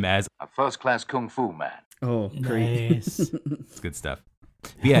describes him as a first-class kung fu man. Oh, great. Nice. It's good stuff.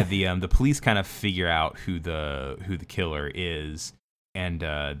 But yeah, the police kind of figure out who the killer is, and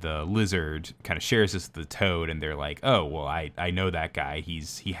the lizard kind of shares this with the Toad, and they're like, oh, well, I know that guy.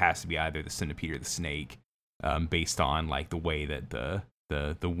 He has to be either the centipede or the snake, based on like the way that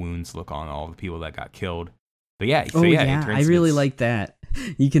the wounds look on all the people that got killed. But I really like that.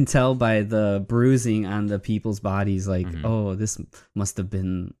 You can tell by the bruising on the people's bodies, like, oh, this must have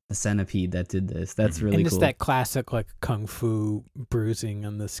been a centipede that did this. That's really cool. And it's that classic like kung fu bruising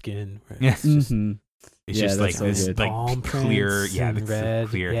on the skin. Right? Yeah. It's just like so this good. like clear, red,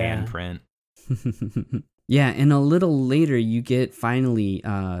 clear handprint. Yeah, and a little later you get finally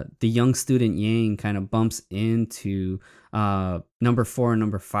the young student Yang kind of bumps into number 4 and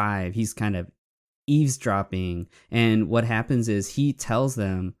number 5. He's kind of eavesdropping, and what happens is he tells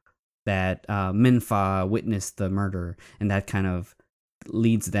them that Min-Fa witnessed the murder, and that kind of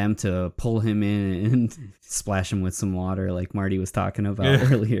leads them to pull him in and splash him with some water like Marty was talking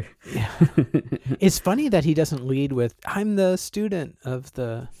about earlier. Yeah. It's funny that he doesn't lead with, I'm the student of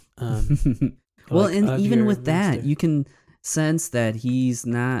the well, and even with that, you can sense that he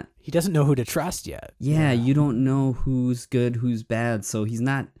doesn't know who to trust yet. Yeah, you don't know who's good, who's bad, so he's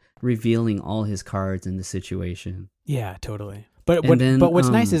not revealing all his cards in the situation. Yeah, totally. But what's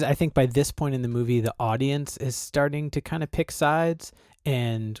nice is I think by this point in the movie, the audience is starting to kind of pick sides,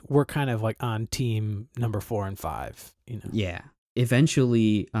 and we're kind of like on team number 4 and 5. Yeah.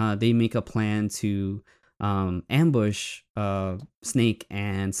 Eventually, they make a plan to ambush Snake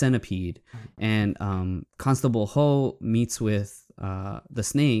and Centipede, and Constable Ho meets with the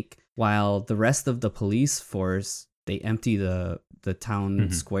Snake while the rest of the police force they empty the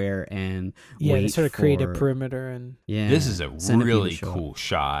town square and they sort of create a perimeter. And this is a really cool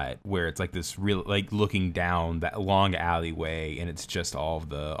shot where it's like this real, like looking down that long alleyway, and it's just all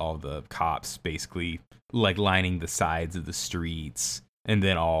the cops basically like lining the sides of the streets, and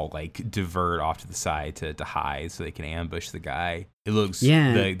then all like divert off to the side to hide so they can ambush the guy. It looks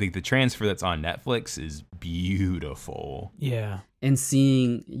the transfer that's on Netflix is beautiful. Yeah. And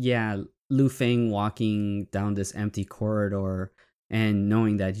seeing Lu Feng walking down this empty corridor and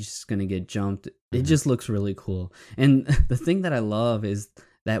knowing that he's just gonna get jumped, it just looks really cool. And the thing that I love is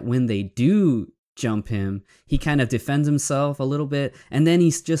that when they do jump him, he kind of defends himself a little bit, and then he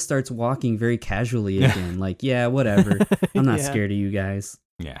just starts walking very casually again, like, yeah, whatever, I'm not scared of you guys.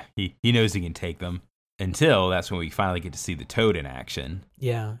 Yeah, he knows he can take them, until that's when we finally get to see the Toad in action.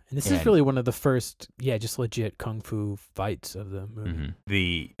 Yeah, and this is really one of the first, just legit kung fu fights of the movie.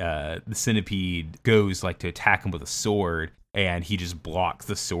 The centipede goes like to attack him with a sword, and he just blocks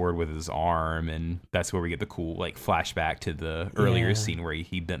the sword with his arm, and that's where we get the cool like flashback to the earlier scene where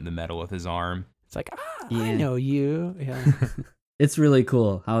he bent the metal with his arm. It's like, I know you. Yeah. It's really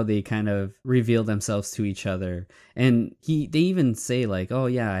cool how they kind of reveal themselves to each other. And they even say like, oh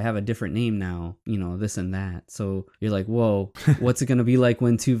yeah, I have a different name now, you know, this and that. So you're like, whoa, what's it going to be like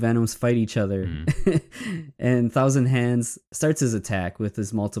when two Venoms fight each other? And Thousand Hands starts his attack with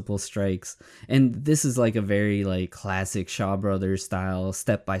his multiple strikes. And this is like a very like classic Shaw Brothers style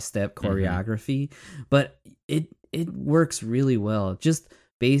step-by-step choreography. But it works really well. Just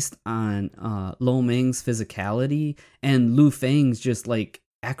based on Lo Ming's physicality and Lu Feng's just like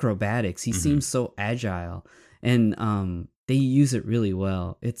acrobatics. He seems so agile, and they use it really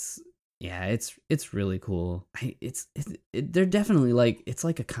well. It's really cool. They're definitely like, it's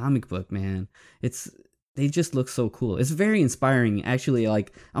like a comic book, man. They just look so cool. It's very inspiring, actually.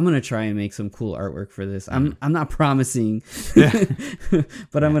 Like, I'm gonna try and make some cool artwork for this. I'm not promising,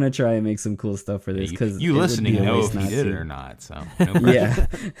 but I'm gonna try and make some cool stuff for this, because you listening know if he did it or not. So yeah.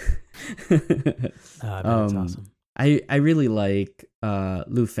 That's awesome. I really like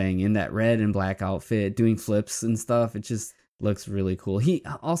Lu Feng in that red and black outfit doing flips and stuff. It just looks really cool. He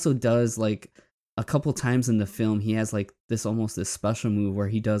also does like a couple times in the film, he has like this special move where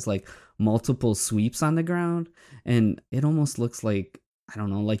he does like multiple sweeps on the ground, and it almost looks like, I don't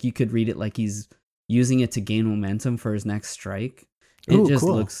know, like you could read it like he's using it to gain momentum for his next strike. It just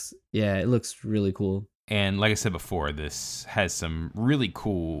looks, it looks really cool. And like I said before, this has some really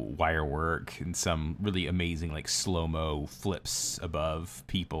cool wire work and some really amazing like slow-mo flips above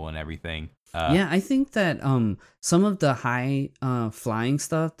people and everything. I think that some of the high flying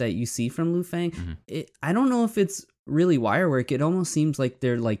stuff that you see from Lu Feng, I don't know if it's really wire work. It almost seems like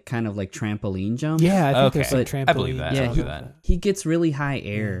they're like kind of like trampoline jumps. Yeah, I think there's like trampoline. I believe that. He gets really high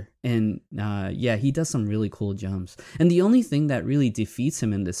air, and he does some really cool jumps. And the only thing that really defeats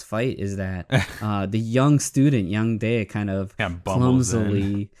him in this fight is that the young student, Yang Dae, kind of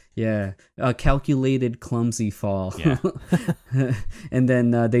clumsily, a calculated clumsy fall. Yeah. And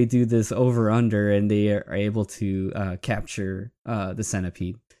then they do this over-under, and they are able to capture the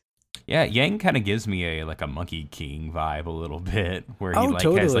centipede. Yeah, Yang kind of gives me a Monkey King vibe a little bit, where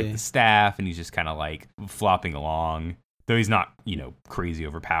he has like the staff and he's just kind of like flopping along. Though he's not, crazy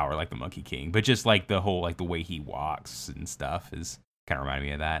overpowered like the Monkey King, but just like the whole, like the way he walks and stuff is kind of reminding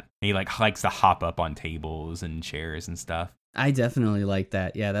me of that. And he like likes to hop up on tables and chairs and stuff. I definitely like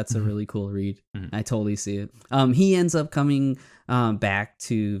that. Yeah, that's a really cool read. I totally see it. He ends up coming back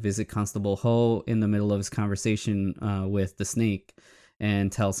to visit Constable Ho in the middle of his conversation with the snake,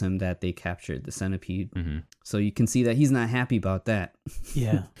 and tells him that they captured the centipede. So you can see that he's not happy about that.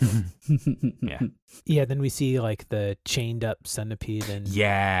 Yeah. Yeah, then we see like the chained up centipede, and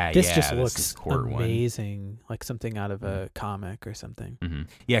this just looks amazing, like something out of a comic or something.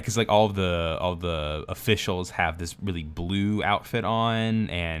 Yeah, because like all the officials have this really blue outfit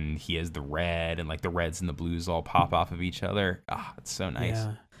on, and he has the red, and like the reds and the blues all pop off of each other. It's so nice.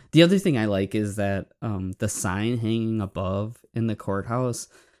 Yeah. The other thing I like is that the sign hanging above in the courthouse,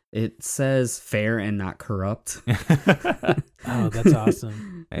 it says fair and not corrupt. Oh, that's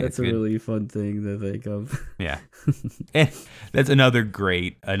awesome. That's a really fun thing to think of. Yeah. And that's another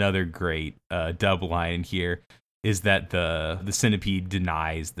great dub line here, is that the centipede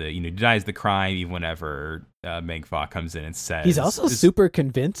denies the crime even whenever Meng Fa comes in and says. He's also super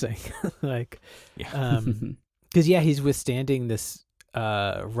convincing. Like, because he's withstanding this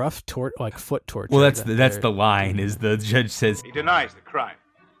rough foot torture. Well, that's the line, is the judge says he denies the crime.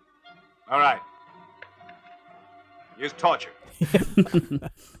 All right. Use torture.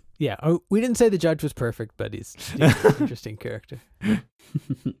 Yeah. Oh, we didn't say the judge was perfect, but he's an interesting character.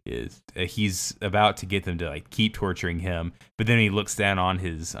 He's about to get them to like keep torturing him, but then he looks down on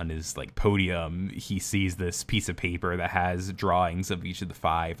his like podium. He sees this piece of paper that has drawings of each of the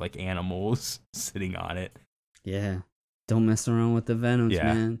 5 like animals sitting on it. Yeah. Don't mess around with the Venoms,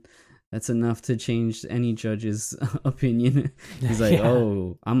 man. That's enough to change any judge's opinion. He's like,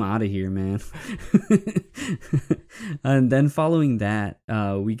 oh, I'm out of here, man. And then following that,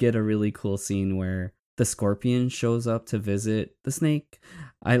 we get a really cool scene where the Scorpion shows up to visit the Snake.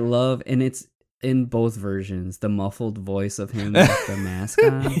 I love, and it's in both versions, the muffled voice of him with the mask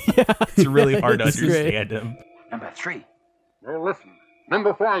on. It's really hard to understand him. Number 3. Well, listen.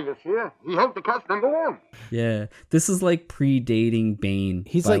 Number 5 is here. He helped to catch number 1. Yeah, this is like predating Bane.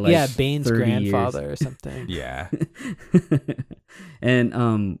 He's like Bane's grandfather or something. Yeah.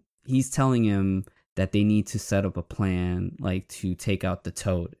 And he's telling him that they need to set up a plan like to take out the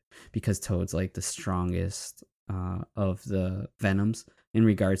Toad, because Toad's like the strongest of the Venoms in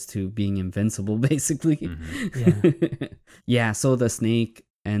regards to being invincible, basically. Mm-hmm. Yeah, so the Snake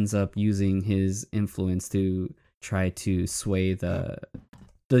ends up using his influence to try to sway the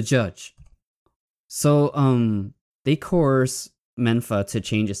judge. So they coerce Menfa to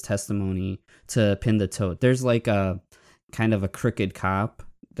change his testimony to pin the Toad. There's like a kind of a crooked cop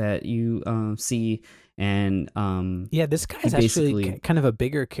that you see, and this guy's actually kind of a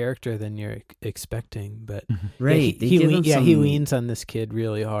bigger character than you're expecting, but right, he leans on this kid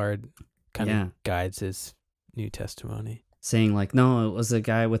really hard, kind of guides his new testimony, saying like, no, it was a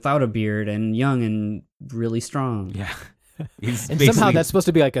guy without a beard and young and really strong. Yeah. And somehow that's supposed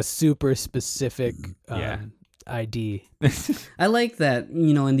to be like a super specific ID. I like that,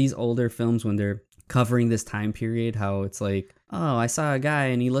 in these older films when they're covering this time period, how it's like, oh, I saw a guy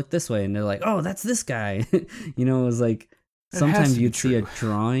and he looked this way, and they're like, oh, that's this guy. It was like sometimes you'd see a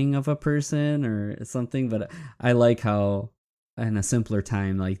drawing of a person or something, but I like how in a simpler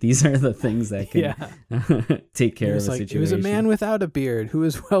time, like these are the things that can take care of a situation. It was a man without a beard who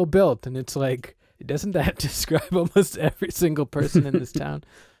was well built, and it's like, doesn't that describe almost every single person in this town?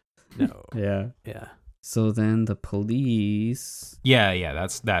 No. Yeah. So then the police. Yeah,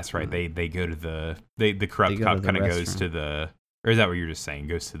 that's right. They go to the corrupt cop kind of goes to the, or is that what you're just saying?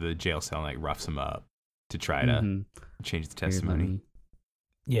 Goes to the jail cell and like roughs him up to try to change the testimony.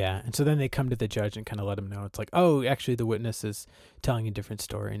 Yeah, and so then they come to the judge and kind of let him know. It's like, oh, actually the witness is telling a different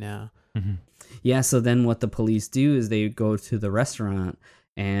story now. Mm-hmm. Yeah, so then what the police do is they go to the restaurant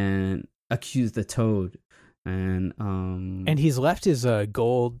and accuse the Toad. And he's left his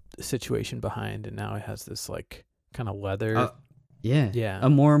gold situation behind, and now he has this like kind of leather. A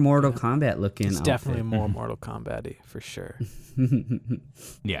more Mortal Kombat looking. It's outfit. definitely more Mortal Kombat-y for sure.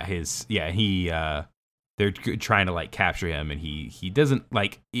 They're trying to like capture him, and he doesn't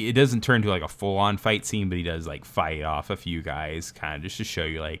like, it doesn't turn to like a full on fight scene, but he does like fight off a few guys, kind of just to show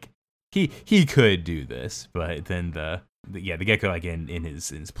you like he could do this, but then the Gecko like in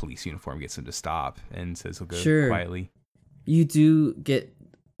his police uniform gets him to stop and says he'll go quietly. You do get,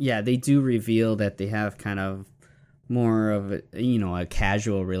 they do reveal that they have kind of more of a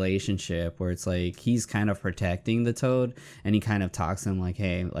casual relationship where it's like he's kind of protecting the Toad, and he kind of talks to him like,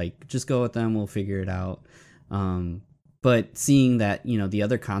 hey, like just go with them, we'll figure it out. But seeing that the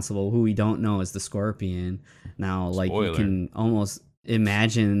other constable, who we don't know is the Scorpion, now like you can almost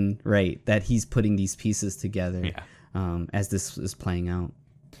imagine that he's putting these pieces together. As this is playing out.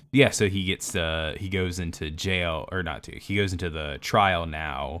 Yeah, so he goes into jail, or not to, he goes into the trial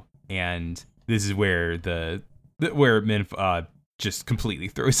now, and this is where where Menfa just completely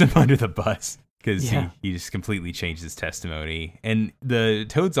throws him under the bus, because he just completely changed his testimony. And the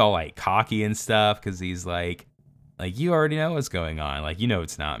Toad's all like cocky and stuff, because he's like you already know what's going on, like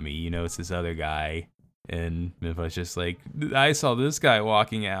it's not me, it's this other guy. And Menfa's just like, I saw this guy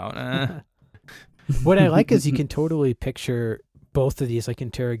walking out. What I like is you can totally picture both of these like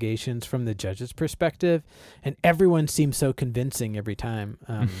interrogations from the judge's perspective, and everyone seems so convincing every time.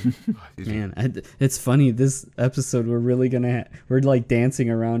 Man, it's funny, this episode we're like dancing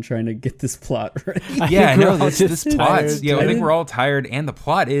around trying to get this plot right. This plot, I think we're all tired, and the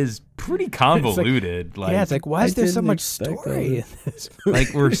plot is pretty convoluted. It's like why is there so much story in this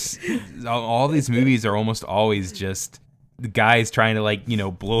movie? Like all these movies are almost always just the guy's trying to like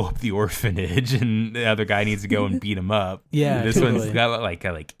blow up the orphanage, and the other guy needs to go and beat him up. This one's got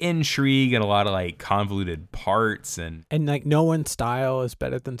like intrigue and a lot of like convoluted parts, and like no one's style is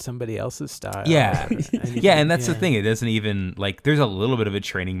better than somebody else's style. And that's the thing, it doesn't even like, there's a little bit of a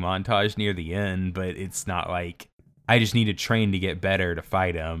training montage near the end, but it's not like I just need to train to get better to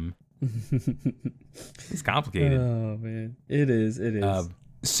fight him. It's complicated. Oh man, it is.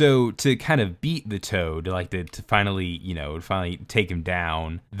 So to kind of beat the Toad, like to finally take him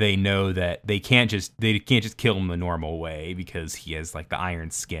down, they know that they can't just kill him the normal way because he has like the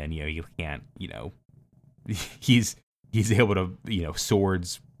iron skin. You can't, he's able to,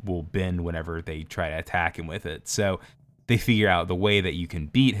 swords will bend whenever they try to attack him with it. So they figure out the way that you can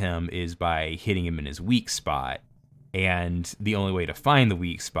beat him is by hitting him in his weak spot. And the only way to find the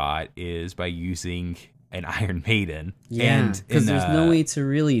weak spot is by using an Iron Maiden. Yeah, because there's no way to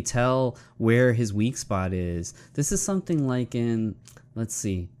really tell where his weak spot is. This is something like in, let's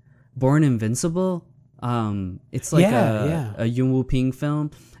see, Born Invincible. It's like a Yuen Woo-ping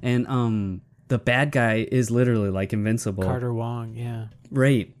film, and the bad guy is literally like Invincible. Carter Wong, yeah.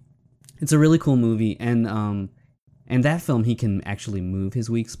 Right. It's a really cool movie, and that film he can actually move his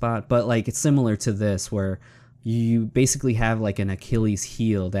weak spot, but like it's similar to this where you basically have like an Achilles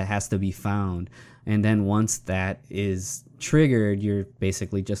heel that has to be found. And then once that is triggered, you're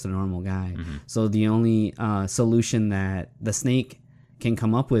basically just a normal guy. Mm-hmm. So the only solution that the snake can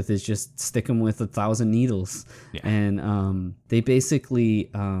come up with is just stick him with 1,000 needles. Yeah. And they basically,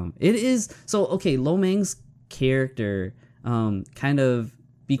 it is, so okay, Lo Mang's character kind of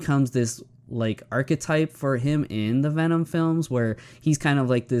becomes this like archetype for him in the Venom films where he's kind of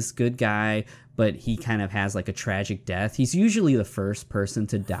like this good guy, but he kind of has like a tragic death. He's usually the first person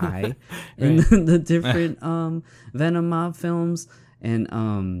to die in the different Venom mob films.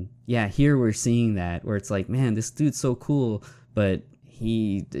 And here we're seeing that where it's like, man, this dude's so cool, but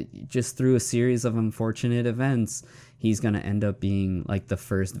he just through a series of unfortunate events, he's going to end up being like the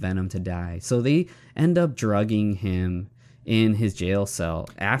first Venom to die. So they end up drugging him in his jail cell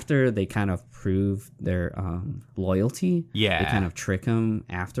after they kind of prove their loyalty. Yeah, they kind of trick him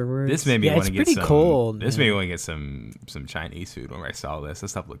afterwards. This made me want to get some. Cold. This made me want to get some Chinese food when I saw this. This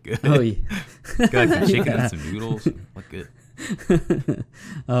stuff looked good. Oh yeah, got like some chicken and some noodles. Look good.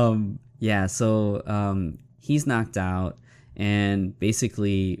 So he's knocked out, and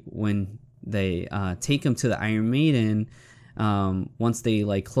basically when they take him to the Iron Maiden, once they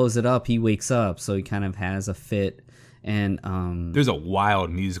like close it up, he wakes up. So he kind of has a fit. And there's a wild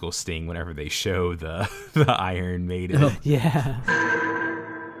musical sting whenever they show the Iron Maiden. Oh, yeah.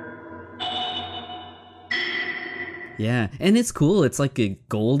 Yeah, and it's cool. It's like a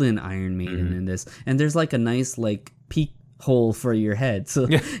golden Iron Maiden in this, and there's like a nice like peek hole for your head. So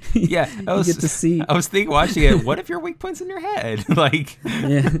yeah, you get to see. I was thinking watching it. What if your weak point's in your head? Like,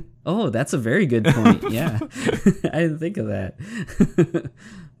 yeah. Oh, that's a very good point. Yeah, I didn't think of that.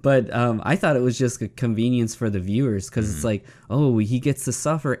 But I thought it was just a convenience for the viewers because it's like, oh, he gets to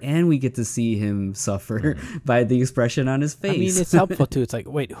suffer and we get to see him suffer by the expression on his face. I mean, it's helpful too. It's like,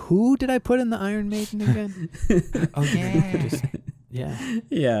 wait, who did I put in the Iron Maiden again? Oh, yeah.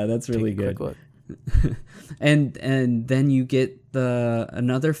 Yeah, that's really good. And then you get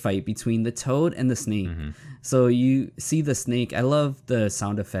another fight between the Toad and the snake. So you see the snake. I love the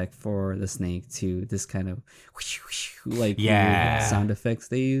sound effect for the snake too. This kind of like weird sound effects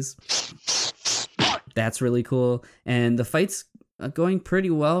they use. That's really cool. And the fight's going pretty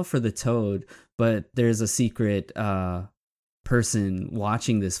well for the Toad, but there's a secret person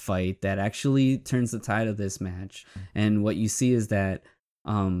watching this fight that actually turns the tide of this match. And what you see is that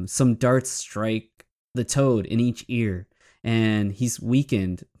some darts strike the Toad in each ear, and he's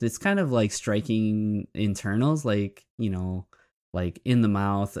weakened. It's kind of like striking internals, like, like in the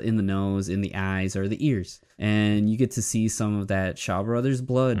mouth, in the nose, in the eyes, or the ears. And you get to see some of that Shaw Brothers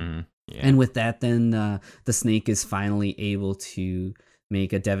blood. And with that, then the snake is finally able to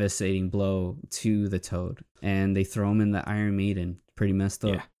make a devastating blow to the Toad, and they throw him in the Iron Maiden. Pretty messed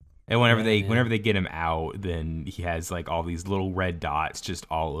up. And whenever they get him out, then he has like all these little red dots just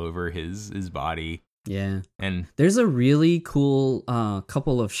all over his body. Yeah. And there's a really cool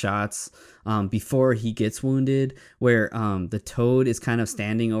couple of shots before he gets wounded where the Toad is kind of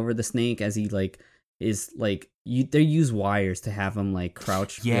standing over the snake as he like is like they use wires to have him like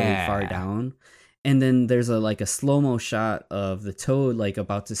crouch really far down. And then there's a slow-mo shot of the Toad like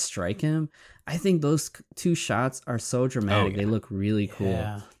about to strike him. I think those two shots are so dramatic. They look really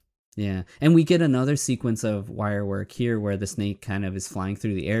cool. Yeah, and we get another sequence of wire work here where the snake kind of is flying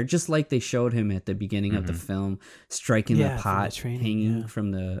through the air, just like they showed him at the beginning of the film, striking the pot hanging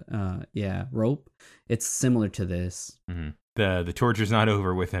from the rope. It's similar to this. The torture's not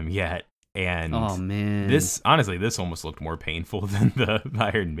over with him yet, and oh man, this almost looked more painful than the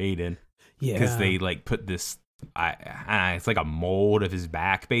Iron Maiden. Yeah, because they like put this. It's like a mold of his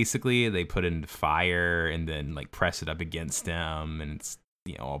back. Basically, they put it into fire and then like press it up against him, and it's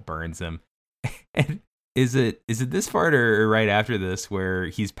all burns him. And Is it this part or right after this where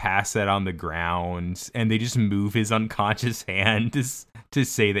he's passed out on the ground and they just move his unconscious hand to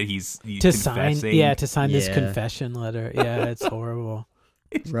say that he's confessing? To sign this confession letter. Yeah, it's horrible.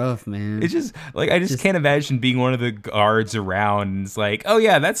 It's rough, man. It's just like I just can't imagine being one of the guards around and it's like, oh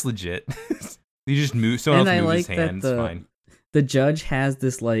yeah, that's legit. You just move. Someone else moves his hand. It's fine. The judge has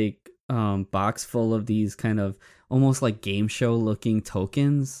this like box full of these kind of almost like game show looking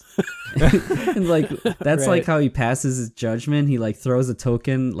tokens. And like that's like how he passes his judgment. He like throws a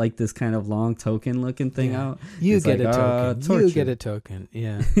token, like this kind of long token looking thing out. You get a token. You get a token.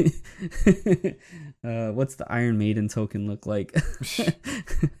 Yeah. What's the Iron Maiden token look like?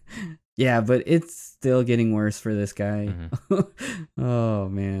 Yeah, but it's still getting worse for this guy. Mm-hmm. Oh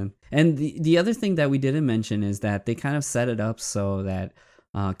man. And the other thing that we didn't mention is that they kind of set it up so that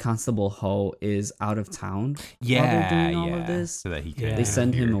Constable Ho is out of town while they're doing all of this. So that he can they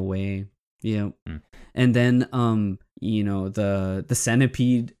send him away. Yeah. And then the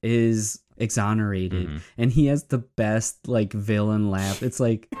centipede is exonerated, and he has the best like villain laugh. It's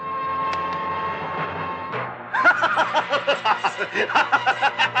like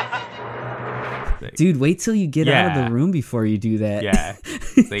dude, wait till you get out of the room before you do that. Yeah.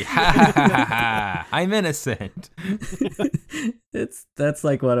 It's like, ha, ha, ha, ha, ha. I'm innocent. That's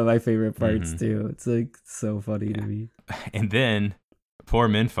like one of my favorite parts too. It's like so funny to me. And then poor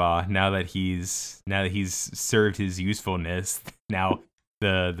Minfa, now that he's served his usefulness, now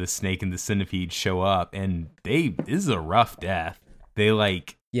the snake and the centipede show up, and this is a rough death. They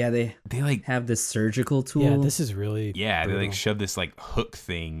like they like have this surgical tool. Yeah, this is really brutal. They like shove this like hook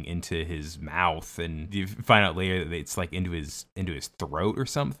thing into his mouth, and you find out later that it's like into his throat or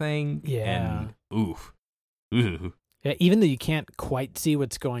something. Yeah. And oof. Yeah, even though you can't quite see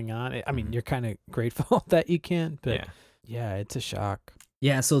what's going on. I mean, you're kind of grateful that you can, but yeah, it's a shock.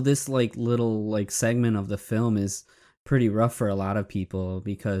 Yeah, so this like little like segment of the film is pretty rough for a lot of people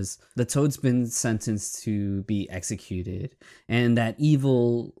because the Toad's been sentenced to be executed, and that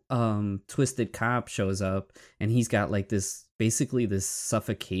evil twisted cop shows up, and he's got like this basically this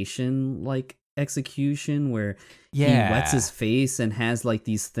suffocation like execution where he wets his face and has like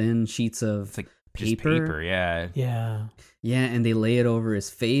these thin sheets of paper. Yeah, and they lay it over his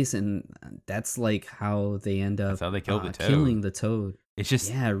face, and that's like how they end up that's how they kill the Toad. Killing the Toad. It's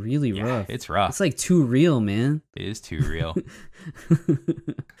just really rough. It's rough. It's like too real, man. It is too real.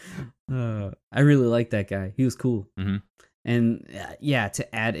 I really like that guy. He was cool. Mm-hmm. And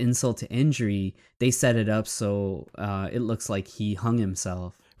to add insult to injury, they set it up so it looks like he hung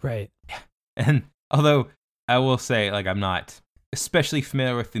himself. Right. And although I will say, like, I'm not especially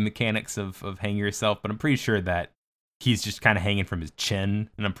familiar with the mechanics of hanging yourself, but I'm pretty sure that he's just kind of hanging from his chin,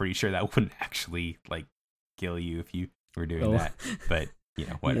 and I'm pretty sure that wouldn't actually like kill you if you were doing that. But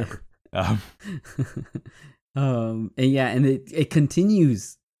whatever. And it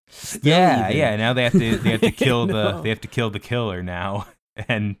continues. Now they have to kill they have to kill the killer now,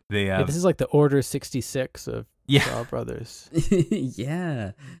 and this is like the Order 66 of Shaw Brothers.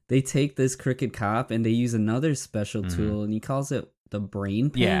 Yeah, they take this crooked cop and they use another special tool, and he calls it the brain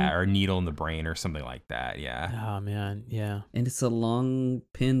pin. Yeah, or needle in the brain or something like that. Yeah. Oh man, yeah. And it's a long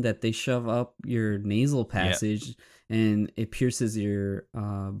pin that they shove up your nasal passage, and it pierces your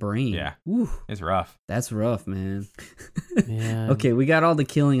brain. Yeah. Woo. It's rough. That's rough, man. Yeah. Okay, we got all the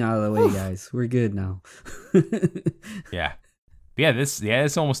killing out of the way, guys. We're good now. Yeah.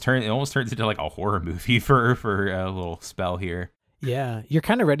 This almost turns into like a horror movie for a little spell here. Yeah, you're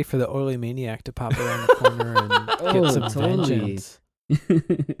kind of ready for the oily maniac to pop around the corner and get some vengeance.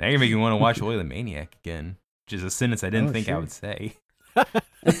 Now you're making me want to watch Oily Maniac again, which is a sentence I didn't think I would say.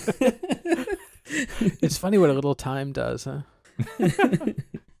 It's funny what a little time does, huh?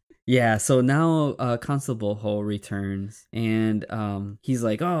 Yeah, so now Constable Ho returns, and he's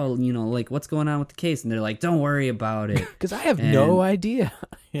like, oh, like, what's going on with the case? And they're like, don't worry about it. Because I have no idea.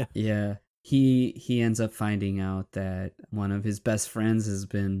 Yeah. He ends up finding out that one of his best friends has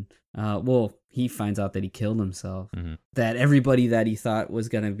been, he finds out that he killed himself. Mm-hmm. That everybody that he thought was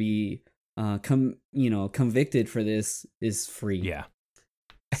going to be convicted for this is free. Yeah.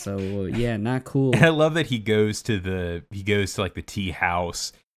 So, not cool. And I love that he goes to like the tea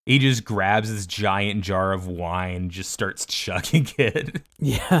house. He just grabs this giant jar of wine, just starts chugging it.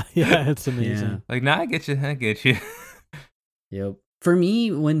 Yeah, it's amazing. Yeah. Like, I get you. Yep. For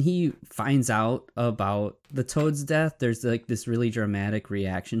me, when he finds out about the Toad's death, there's like this really dramatic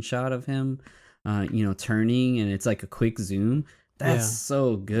reaction shot of him, turning, and it's like a quick zoom. That's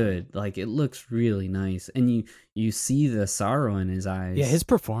so good. Like, it looks really nice, and you see the sorrow in his eyes. Yeah, his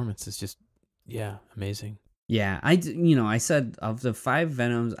performance is just amazing. Yeah, I said of the 5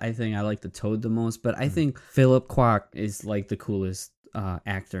 Venoms, I think I like the Toad the most, but I think Philip Kwok is like the coolest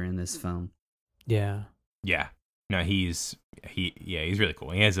actor in this film. Yeah. Yeah. No, he's really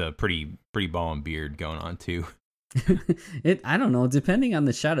cool. He has a pretty ballin' beard going on too. I don't know. Depending on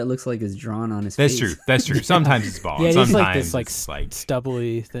the shot, it looks like it's drawn on his face. That's true. Sometimes it's bald. Yeah, sometimes it's like this like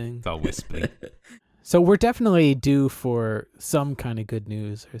stubbly thing. It's all wispy. So we're definitely due for some kind of good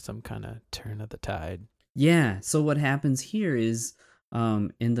news or some kind of turn of the tide. Yeah. So what happens here is,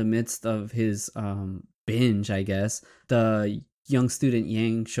 in the midst of his binge, I guess, the young student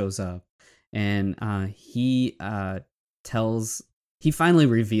Yang shows up, and he finally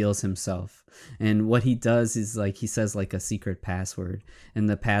reveals himself. And what he does is he says a secret password, and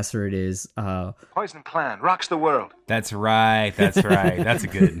the password is Poison Clan rocks the world. That's right. That's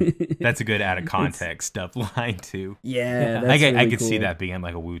a good out of context stuff line too. Yeah, I could see that being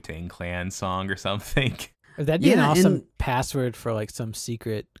like a Wu-Tang Clan song or something. That'd be an awesome password for some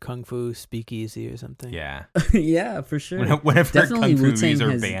secret kung fu speakeasy or something. Yeah. Yeah, for sure. Whenever Definitely kung fu movies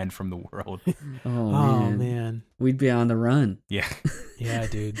are has... banned from the world. Oh man. We'd be on the run. Yeah. Yeah,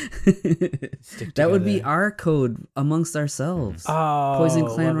 dude. That would be our code amongst ourselves. Oh, Poison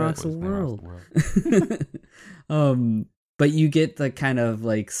Clan rocks the world. But you get the kind of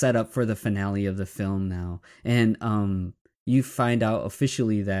setup for the finale of the film now, and you find out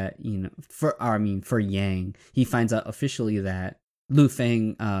officially that for Yang, he finds out officially that Lu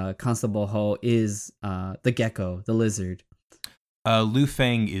Feng, Constable Ho, is the gecko, the lizard. Lu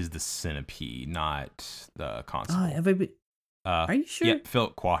Feng is the centipede, not the constable. Are you sure? Yeah,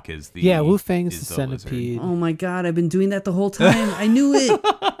 Philip Kwok is the Wu Feng's the centipede. Lizard. Oh my god, I've been doing that the whole time. I knew it.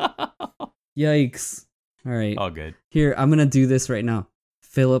 Yikes! All right, all good. Here, I'm gonna do this right now.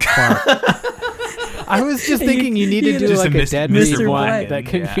 Philip Kwok. I was just thinking you need to do a dead Mr. one Black. that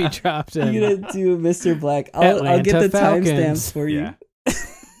can be dropped in. You're gonna do Mr. Black. I'll get the timestamps for you. Yeah.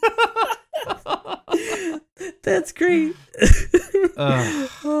 That's great.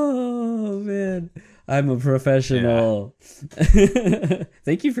 Oh man, I'm a professional. Yeah.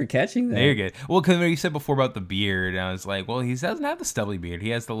 Thank you for catching that. There you go. Well, because you said before about the beard, I was like, well, he doesn't have the stubbly beard.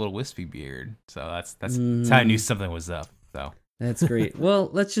 He has the little wispy beard. So that's how I knew something was up. So that's great. Well,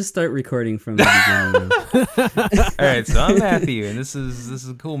 let's just start recording from the beginning. All right, so I'm Matthew, and this is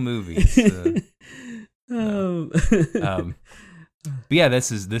a cool movie. But yeah, this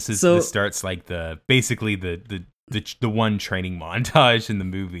starts basically the one training montage in the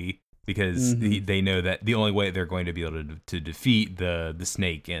movie, because they know that the only way they're going to be able to defeat the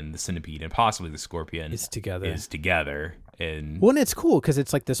snake and the centipede and possibly the scorpion is together. And well, it's cool because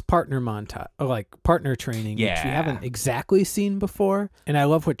it's this partner montage, or partner training, which we haven't exactly seen before. And I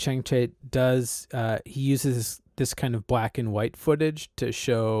love what Chang Cheh does. He uses this kind of black and white footage to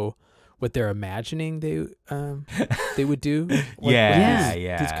show what they're imagining they would do. These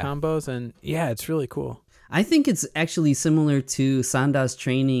combos, and it's really cool. I think it's actually similar to Sanda's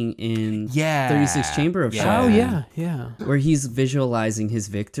training in 36 Chamber of Shadow. Oh yeah. Where he's visualizing his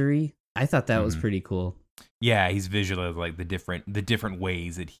victory. I thought that was pretty cool. Yeah, he's visualizing the different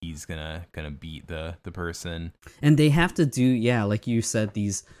ways that he's gonna beat the person. And they have to do like you said,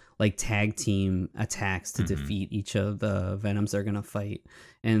 these tag team attacks to defeat each of the Venoms they're gonna fight.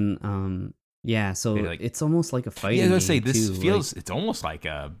 And so it's almost like a fighting game. I was gonna say this too. feels it's almost like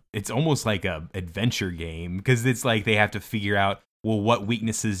a adventure game, because it's they have to figure out, well, what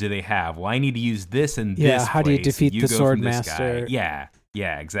weaknesses do they have? Well, I need to use this and this. Yeah, how do you defeat the sword master?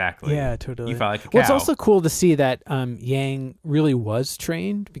 Yeah, exactly. Yeah, totally. You fight like a cow. Well, it's also cool to see that Yang really was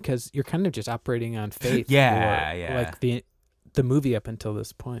trained, because you're kind of just operating on faith. Yeah. The movie up until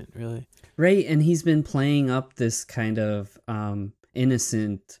this point, really. Right, and he's been playing up this kind of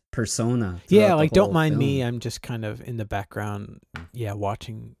innocent persona. Yeah, don't mind me. I'm just kind of in the background,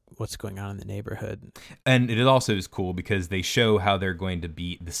 watching what's going on in the neighborhood. And it also is cool because they show how they're going to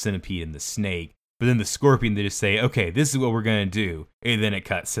beat the centipede and the snake, but then the scorpion, they just say, okay, this is what we're going to do. And then it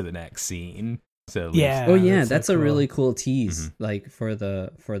cuts to the next scene. So that's a really cool tease, for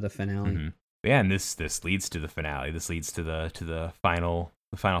the finale. Mm-hmm. Yeah, and this leads to the finale. This leads to the final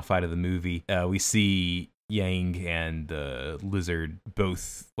fight of the movie. We see Yang and the lizard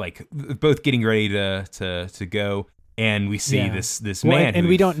both getting ready to go, and we see this man. And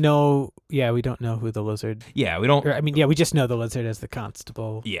we don't know. Yeah, we don't know who the lizard. Yeah, we don't. We just know the lizard as the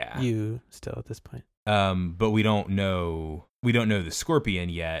constable. Yeah, still at this point. But we don't know the scorpion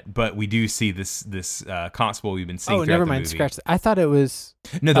yet. But we do see this constable we've been seeing. Oh, never mind. Scratch that. I thought it was.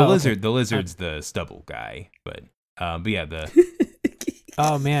 No, the lizard. Okay. The lizard's the stubble guy. But yeah, the.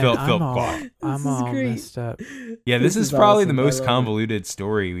 Oh man, I'm all great. messed up. Yeah, this is probably awesome. the I most love convoluted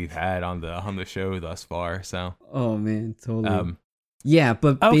story we've had on the show thus far. So, Oh man, totally. um, Yeah,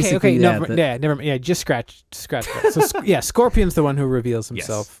 but Okay, basically, never mind. Yeah, just scratch that. So yeah, Scorpion's the one who reveals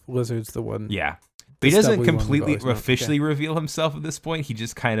himself. Lizard's the one. yeah. But he The doesn't stubbly one we've completely always known. officially reveal himself at this point. He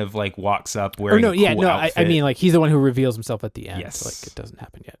just kind of like walks up wearing a cool outfit. I mean like he's the one who reveals himself at the end. Yes. Like it doesn't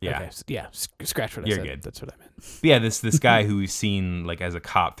happen yet. Yeah. Okay, so, yeah. Scratch what I You're said. good. That's what I meant. But yeah, this guy who we've seen like as a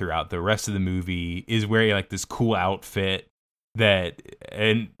cop throughout the rest of the movie is wearing like this cool outfit that,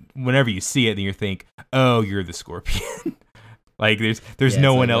 and whenever you see it, then you think, oh, you're the Scorpion. Like there's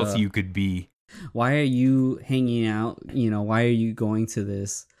no one else you could be. Why are you hanging out? Why are you going to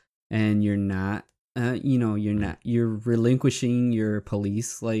this? And you're not. You're relinquishing your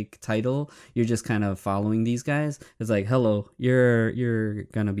police like title. You're just kind of following these guys. It's like, hello, you're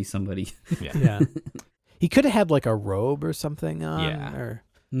gonna be somebody. Yeah. Yeah. He could have had like a robe or something on. Yeah. Or,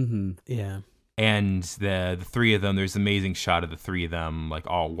 Mm-hmm. yeah. And the three of them, there's an amazing shot of the three of them like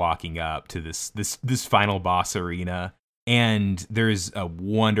all walking up to this final boss arena. And there's a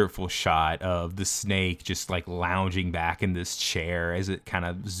wonderful shot of the snake just like lounging back in this chair as it kind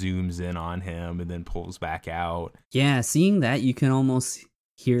of zooms in on him and then pulls back out. Yeah, seeing that, you can almost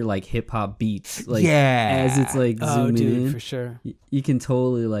hear like hip hop beats, like Yeah. as it's like zooming in. For sure. You can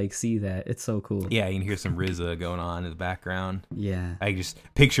totally like see that. It's so cool. Yeah, you can hear some RZA going on in the background. Yeah. I just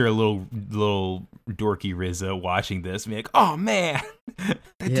picture a little dorky RZA watching this and be like, oh man, that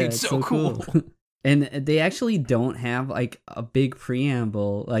dude's it's so cool. And they actually don't have like a big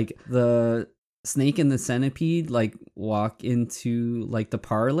preamble. Like the snake and the centipede like walk into like the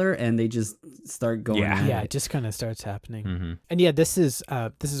parlor and they just start going. Yeah. at Yeah, it. it just kind of starts happening. Mm-hmm. And yeah, this is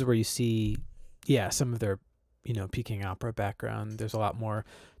where you see, some of their, Peking opera background. There's a lot more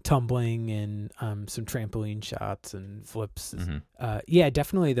tumbling and some trampoline shots and flips. Mm-hmm.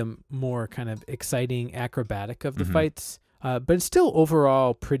 Definitely the more kind of exciting acrobatic of the Mhm. fights. But it's still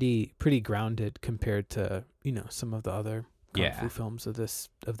overall pretty grounded compared to some of the other kung fu films of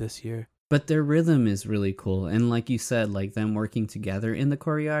this year. But their rhythm is really cool, and like you said, like them working together in the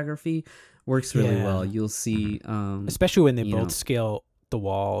choreography works really well. You'll see, especially when they you both know- scale the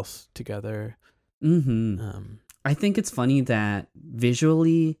walls together. Mm-hmm. I think it's funny that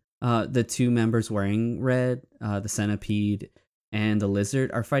visually, the two members wearing red, the centipede and the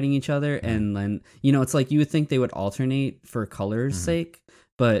lizard, are fighting each other, and then it's like you would think they would alternate for color's sake,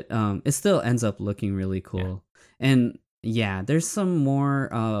 but it still ends up looking really cool. And yeah, there's some more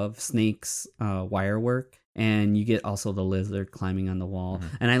of Snake's wire work, and you get also the lizard climbing on the wall.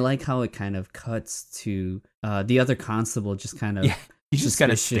 And I like how it kind of cuts to the other constable just kind of he's just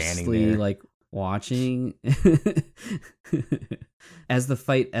kind of standing suspiciously, there, like watching. As the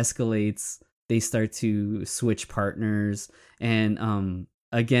fight escalates, they start to switch partners, and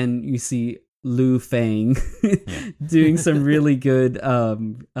again you see Liu Fang doing some really good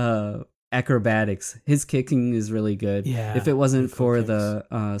acrobatics. His kicking is really good. Yeah, if it wasn't for kicks.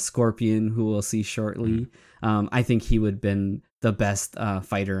 the Scorpion, who we'll see shortly, I think he would have been the best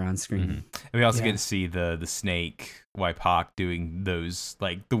fighter on screen. And we also get to see the snake Waipak doing those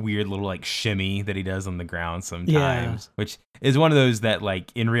like the weird little like shimmy that he does on the ground sometimes, which is one of those that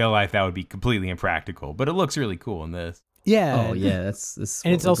like in real life that would be completely impractical, but it looks really cool in this. Yeah. Oh yeah, that's and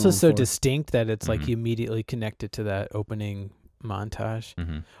what it's we're also going so for. distinct that it's like you immediately connected to that opening montage.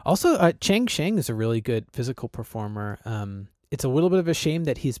 Mm-hmm. Also, Chang Sheng is a really good physical performer. It's a little bit of a shame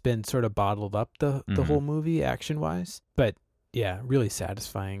that he's been sort of bottled up the whole movie action wise, but yeah, really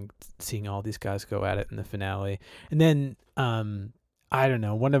satisfying seeing all these guys go at it in the finale. And then I don't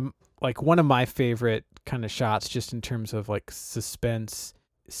know, one of my favorite kind of shots just in terms of like suspense,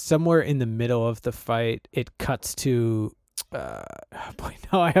 somewhere in the middle of the fight it cuts to boy,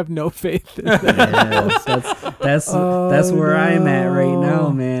 no, I have no faith in that. That's where I'm at right now,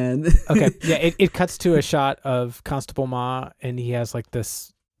 man. Okay, yeah, it cuts to a shot of Constable Ma, and he has like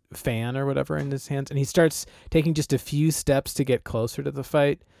this fan or whatever in his hands, and he starts taking just a few steps to get closer to the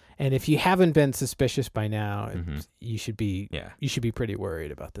fight. And if you haven't been suspicious by now, you should be pretty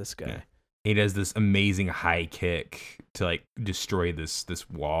worried about this guy. Yeah. He does this amazing high kick to like destroy this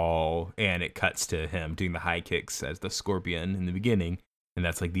wall, and it cuts to him doing the high kicks as the Scorpion in the beginning, and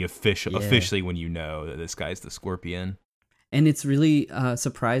that's like the officially when you know that this guy's the Scorpion. And it's really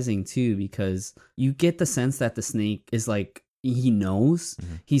surprising too, because you get the sense that the snake is like, he knows.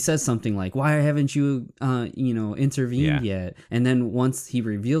 He says something like, why haven't you intervened yet? And then once he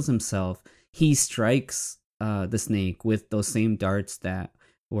reveals himself, he strikes the snake with those same darts that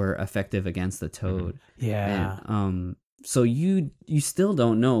were effective against the toad. Yeah. And, So you still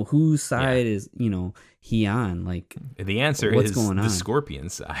don't know whose side is, he on. Like, the answer what's is going on? the Scorpion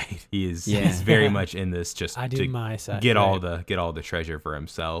side. He's very much in this just I do to my side, get all right. the treasure for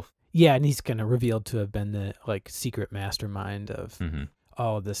himself. Yeah, and he's kind of revealed to have been the like secret mastermind of Mm-hmm.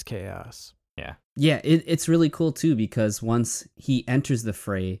 all of this chaos. Yeah, it's really cool too, because once he enters the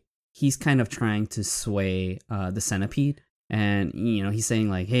fray, he's kind of trying to sway the centipede. And, he's saying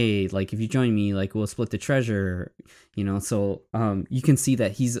like, hey, like if you join me, like we'll split the treasure, so you can see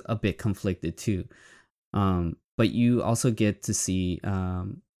that he's a bit conflicted too. But you also get to see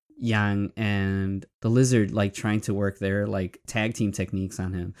Yang and the lizard like trying to work their like tag team techniques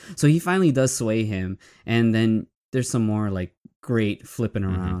on him. So he finally does sway him, and then there's some more like great flipping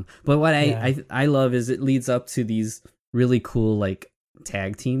around. But what I love is it leads up to these really cool like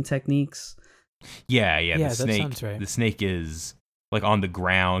tag team techniques. Yeah, the that snake. sounds right. The snake is like on the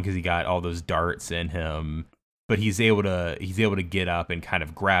ground because he got all those darts in him, but he's able to get up and kind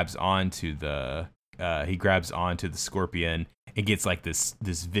of grabs onto the scorpion and gets like this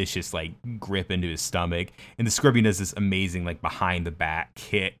vicious like grip into his stomach, and the scorpion does this amazing like behind the back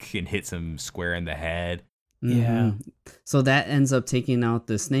kick and hits him square in the head. Yeah. So that ends up taking out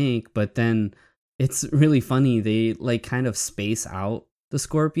the snake, but then it's really funny. They like kind of space out the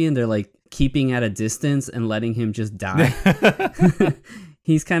scorpion. They're like keeping at a distance and letting him just die.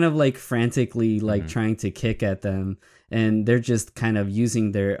 He's kind of like frantically like trying to kick at them, and they're just kind of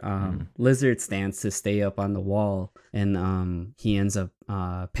using their lizard stance to stay up on the wall, and he ends up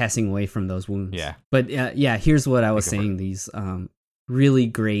passing away from those wounds. Yeah. But here's what I was saying. These really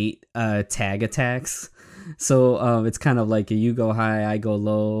great tag attacks. So it's kind of like you go high, I go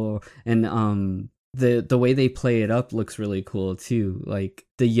low, and the way they play it up looks really cool too. Like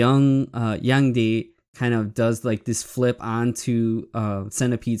the Yang Di kind of does like this flip onto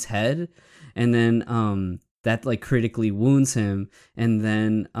Centipede's head, and then that like critically wounds him, and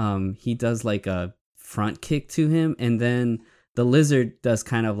then he does like a front kick to him, and then the lizard does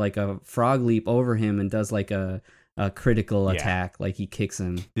kind of like a frog leap over him and does like a critical attack, like he kicks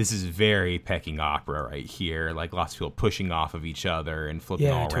him. This is very Peking opera right here, like lots of people pushing off of each other and flipping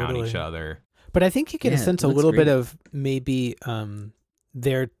all around each other. But I think you get a sense a little bit of maybe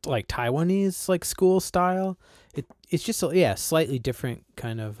their like Taiwanese like school style. It's just slightly different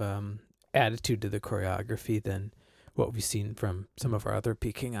kind of attitude to the choreography than what we've seen from some of our other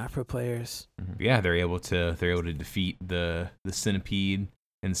Peking opera players. Yeah, they're able to defeat the centipede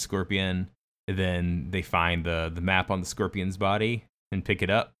and the scorpion. And then they find the map on the scorpion's body and pick it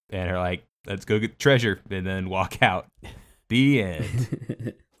up and are like, let's go get the treasure, and then walk out. The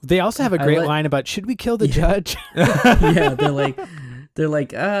end. They also have a great line about, should we kill the judge? Yeah, they're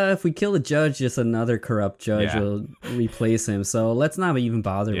like, if we kill the judge, just another corrupt judge will replace him. So let's not even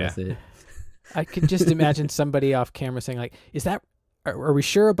bother with it. I could just imagine somebody off camera saying like, are we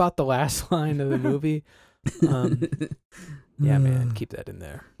sure about the last line of the movie? Yeah, man, keep that in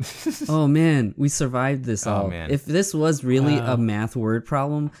there. Oh man, we survived this all. Man. If this was really a math word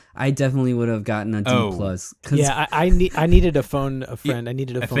problem, I definitely would have gotten a D plus. Yeah, I needed to phone a friend. I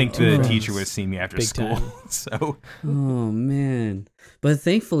needed to phone. I think the teacher would have seen me after school. So. Oh man, but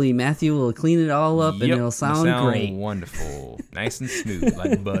thankfully Matthew will clean it all up and it'll sound great. Wonderful, nice and smooth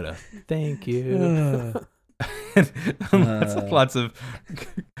like butter. Thank you. Lots of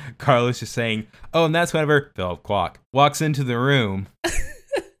Carlos just saying, oh, and that's whenever Philip Kwok walks into the room.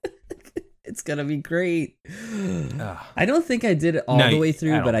 It's gonna be great. I don't think I did it all the way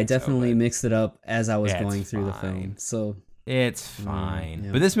through, but I definitely mixed it up as I was going through the film. So it's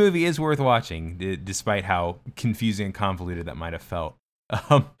fine. But this movie is worth watching, despite how confusing and convoluted that might have felt.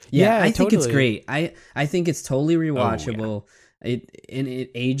 I think it's great. I think it's totally rewatchable.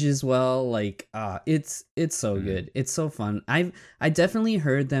 It ages well. Like it's so good. It's so fun. I definitely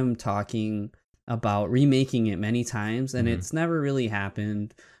heard them talking about remaking it many times, and it's never really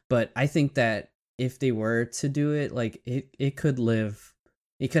happened. But I think that if they were to do it, like it could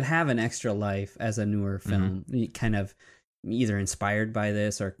have an extra life as a newer film, kind of either inspired by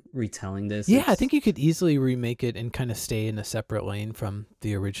this or retelling this. Yeah, I think you could easily remake it and kind of stay in a separate lane from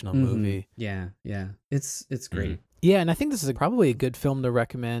the original movie. Yeah, it's great. Yeah, and I think this is probably a good film to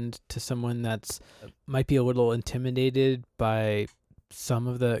recommend to someone that's might be a little intimidated by some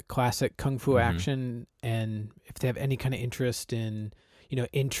of the classic kung fu action, and if they have any kind of interest in,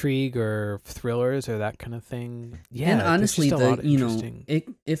 intrigue or thrillers or that kind of thing. Yeah, and honestly,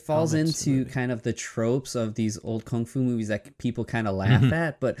 it falls into kind of the tropes of these old kung fu movies that people kind of laugh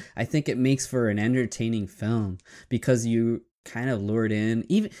at, but I think it makes for an entertaining film because you kind of lured in.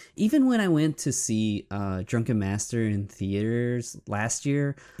 Even when I went to see Drunken Master in theaters last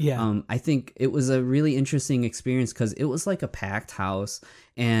year, I think it was a really interesting experience because it was like a packed house,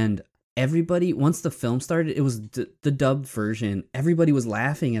 and everybody, once the film started, it was the dubbed version. Everybody was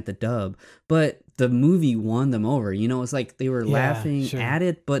laughing at the dub, but the movie won them over. You know, it's like they were laughing at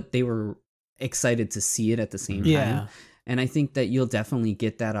it, but they were excited to see it at the same time. And I think that you'll definitely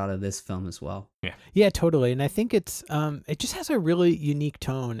get that out of this film as well. Yeah, totally. And I think it's it just has a really unique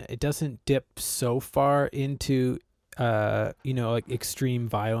tone. It doesn't dip so far into like extreme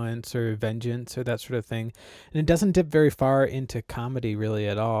violence or vengeance or that sort of thing, and it doesn't dip very far into comedy really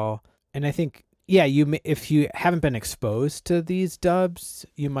at all. And I think if you haven't been exposed to these dubs,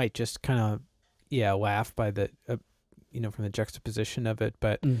 you might just kind of laugh by the from the juxtaposition of it.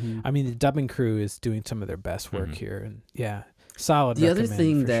 But I mean, the dubbing crew is doing some of their best work here, and solid. The other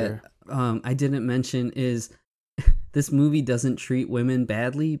thing that I didn't mention is this movie doesn't treat women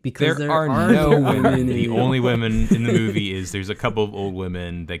badly because there are no women. The only women in the movie is there's a couple of old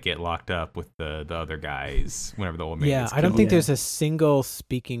women that get locked up with the other guys whenever the old man gets killed. I don't think there's a single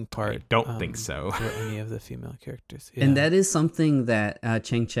speaking part. I don't think so. For any of the female characters. And that is something that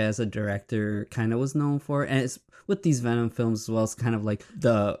Chang Cheh as a director kind of was known for. And it's with these Venom films as well. It's kind of like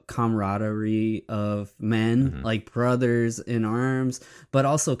the camaraderie of men, like brothers in arms, but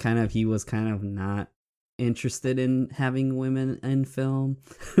also he was kind of not interested in having women in film.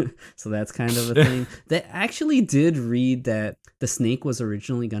 So that's kind of a thing. They actually did read that the Snake was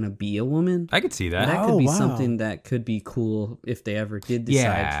originally going to be a woman. I could see that. That could be something that could be cool if they ever did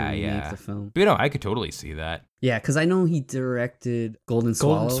decide to remake the film. But I could totally see that. Yeah, because I know he directed Golden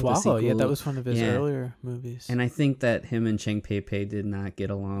Swallow. Yeah, that was one of his earlier movies. And I think that him and Cheng Pei did not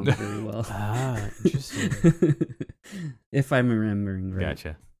get along very well. Interesting. If I'm remembering right.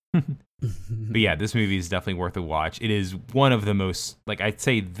 Gotcha. But yeah, this movie is definitely worth a watch. It is one of the most, I'd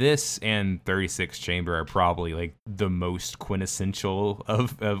say this and 36 Chamber are probably like the most quintessential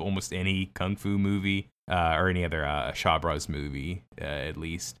of almost any kung fu movie or any other Shaw Bros movie, at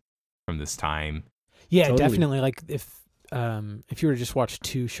least from this time. Yeah, totally. Definitely. Like if you were to just watch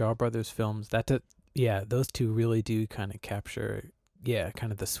two Shaw Brothers films, those two really do kind of capture,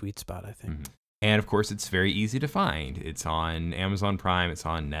 kind of the sweet spot, I think. And of course, it's very easy to find. It's on Amazon Prime. It's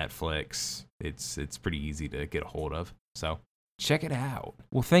on Netflix. It's pretty easy to get a hold of. So check it out.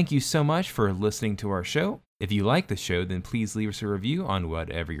 Well, thank you so much for listening to our show. If you like the show, then please leave us a review on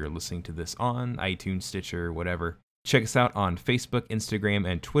whatever you're listening to this on, iTunes, Stitcher, whatever. Check us out on Facebook,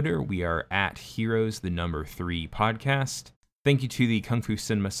 Instagram, and Twitter. We are at Heroes3 Podcast. Thank you to the Kung Fu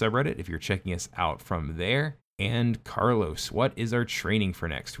Cinema subreddit if you're checking us out from there. And Carlos, what is our training for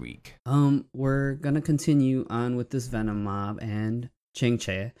next week? We're going to continue on with this Venom Mob and Chang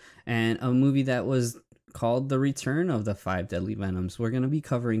Cheh, and a movie that was called The Return of the Five Deadly Venoms. We're going to be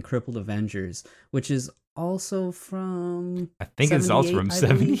covering Crippled Avengers, which is also from I think it's also from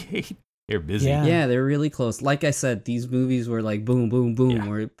 78. They're busy. Yeah, they're really close. Like I said, these movies were like boom, boom, boom. Yeah.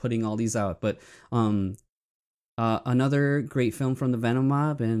 We're putting all these out. But another great film from the Venom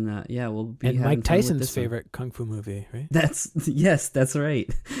Mob, and we'll be and Mike Tyson's favorite kung fu movie, right? That's right.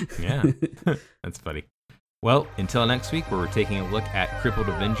 Yeah, that's funny. Well, until next week, where we're taking a look at Crippled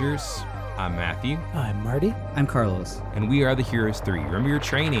Avengers. I'm Matthew. I'm Marty. I'm Carlos. And we are the Heroes 3. Remember your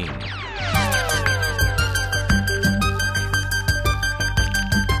training.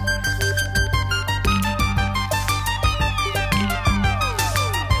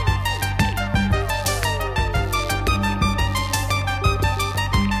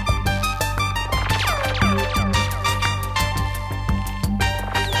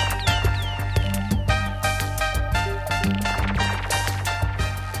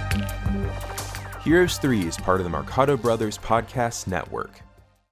 Heroes 3 is part of the Mercado Brothers Podcast Network.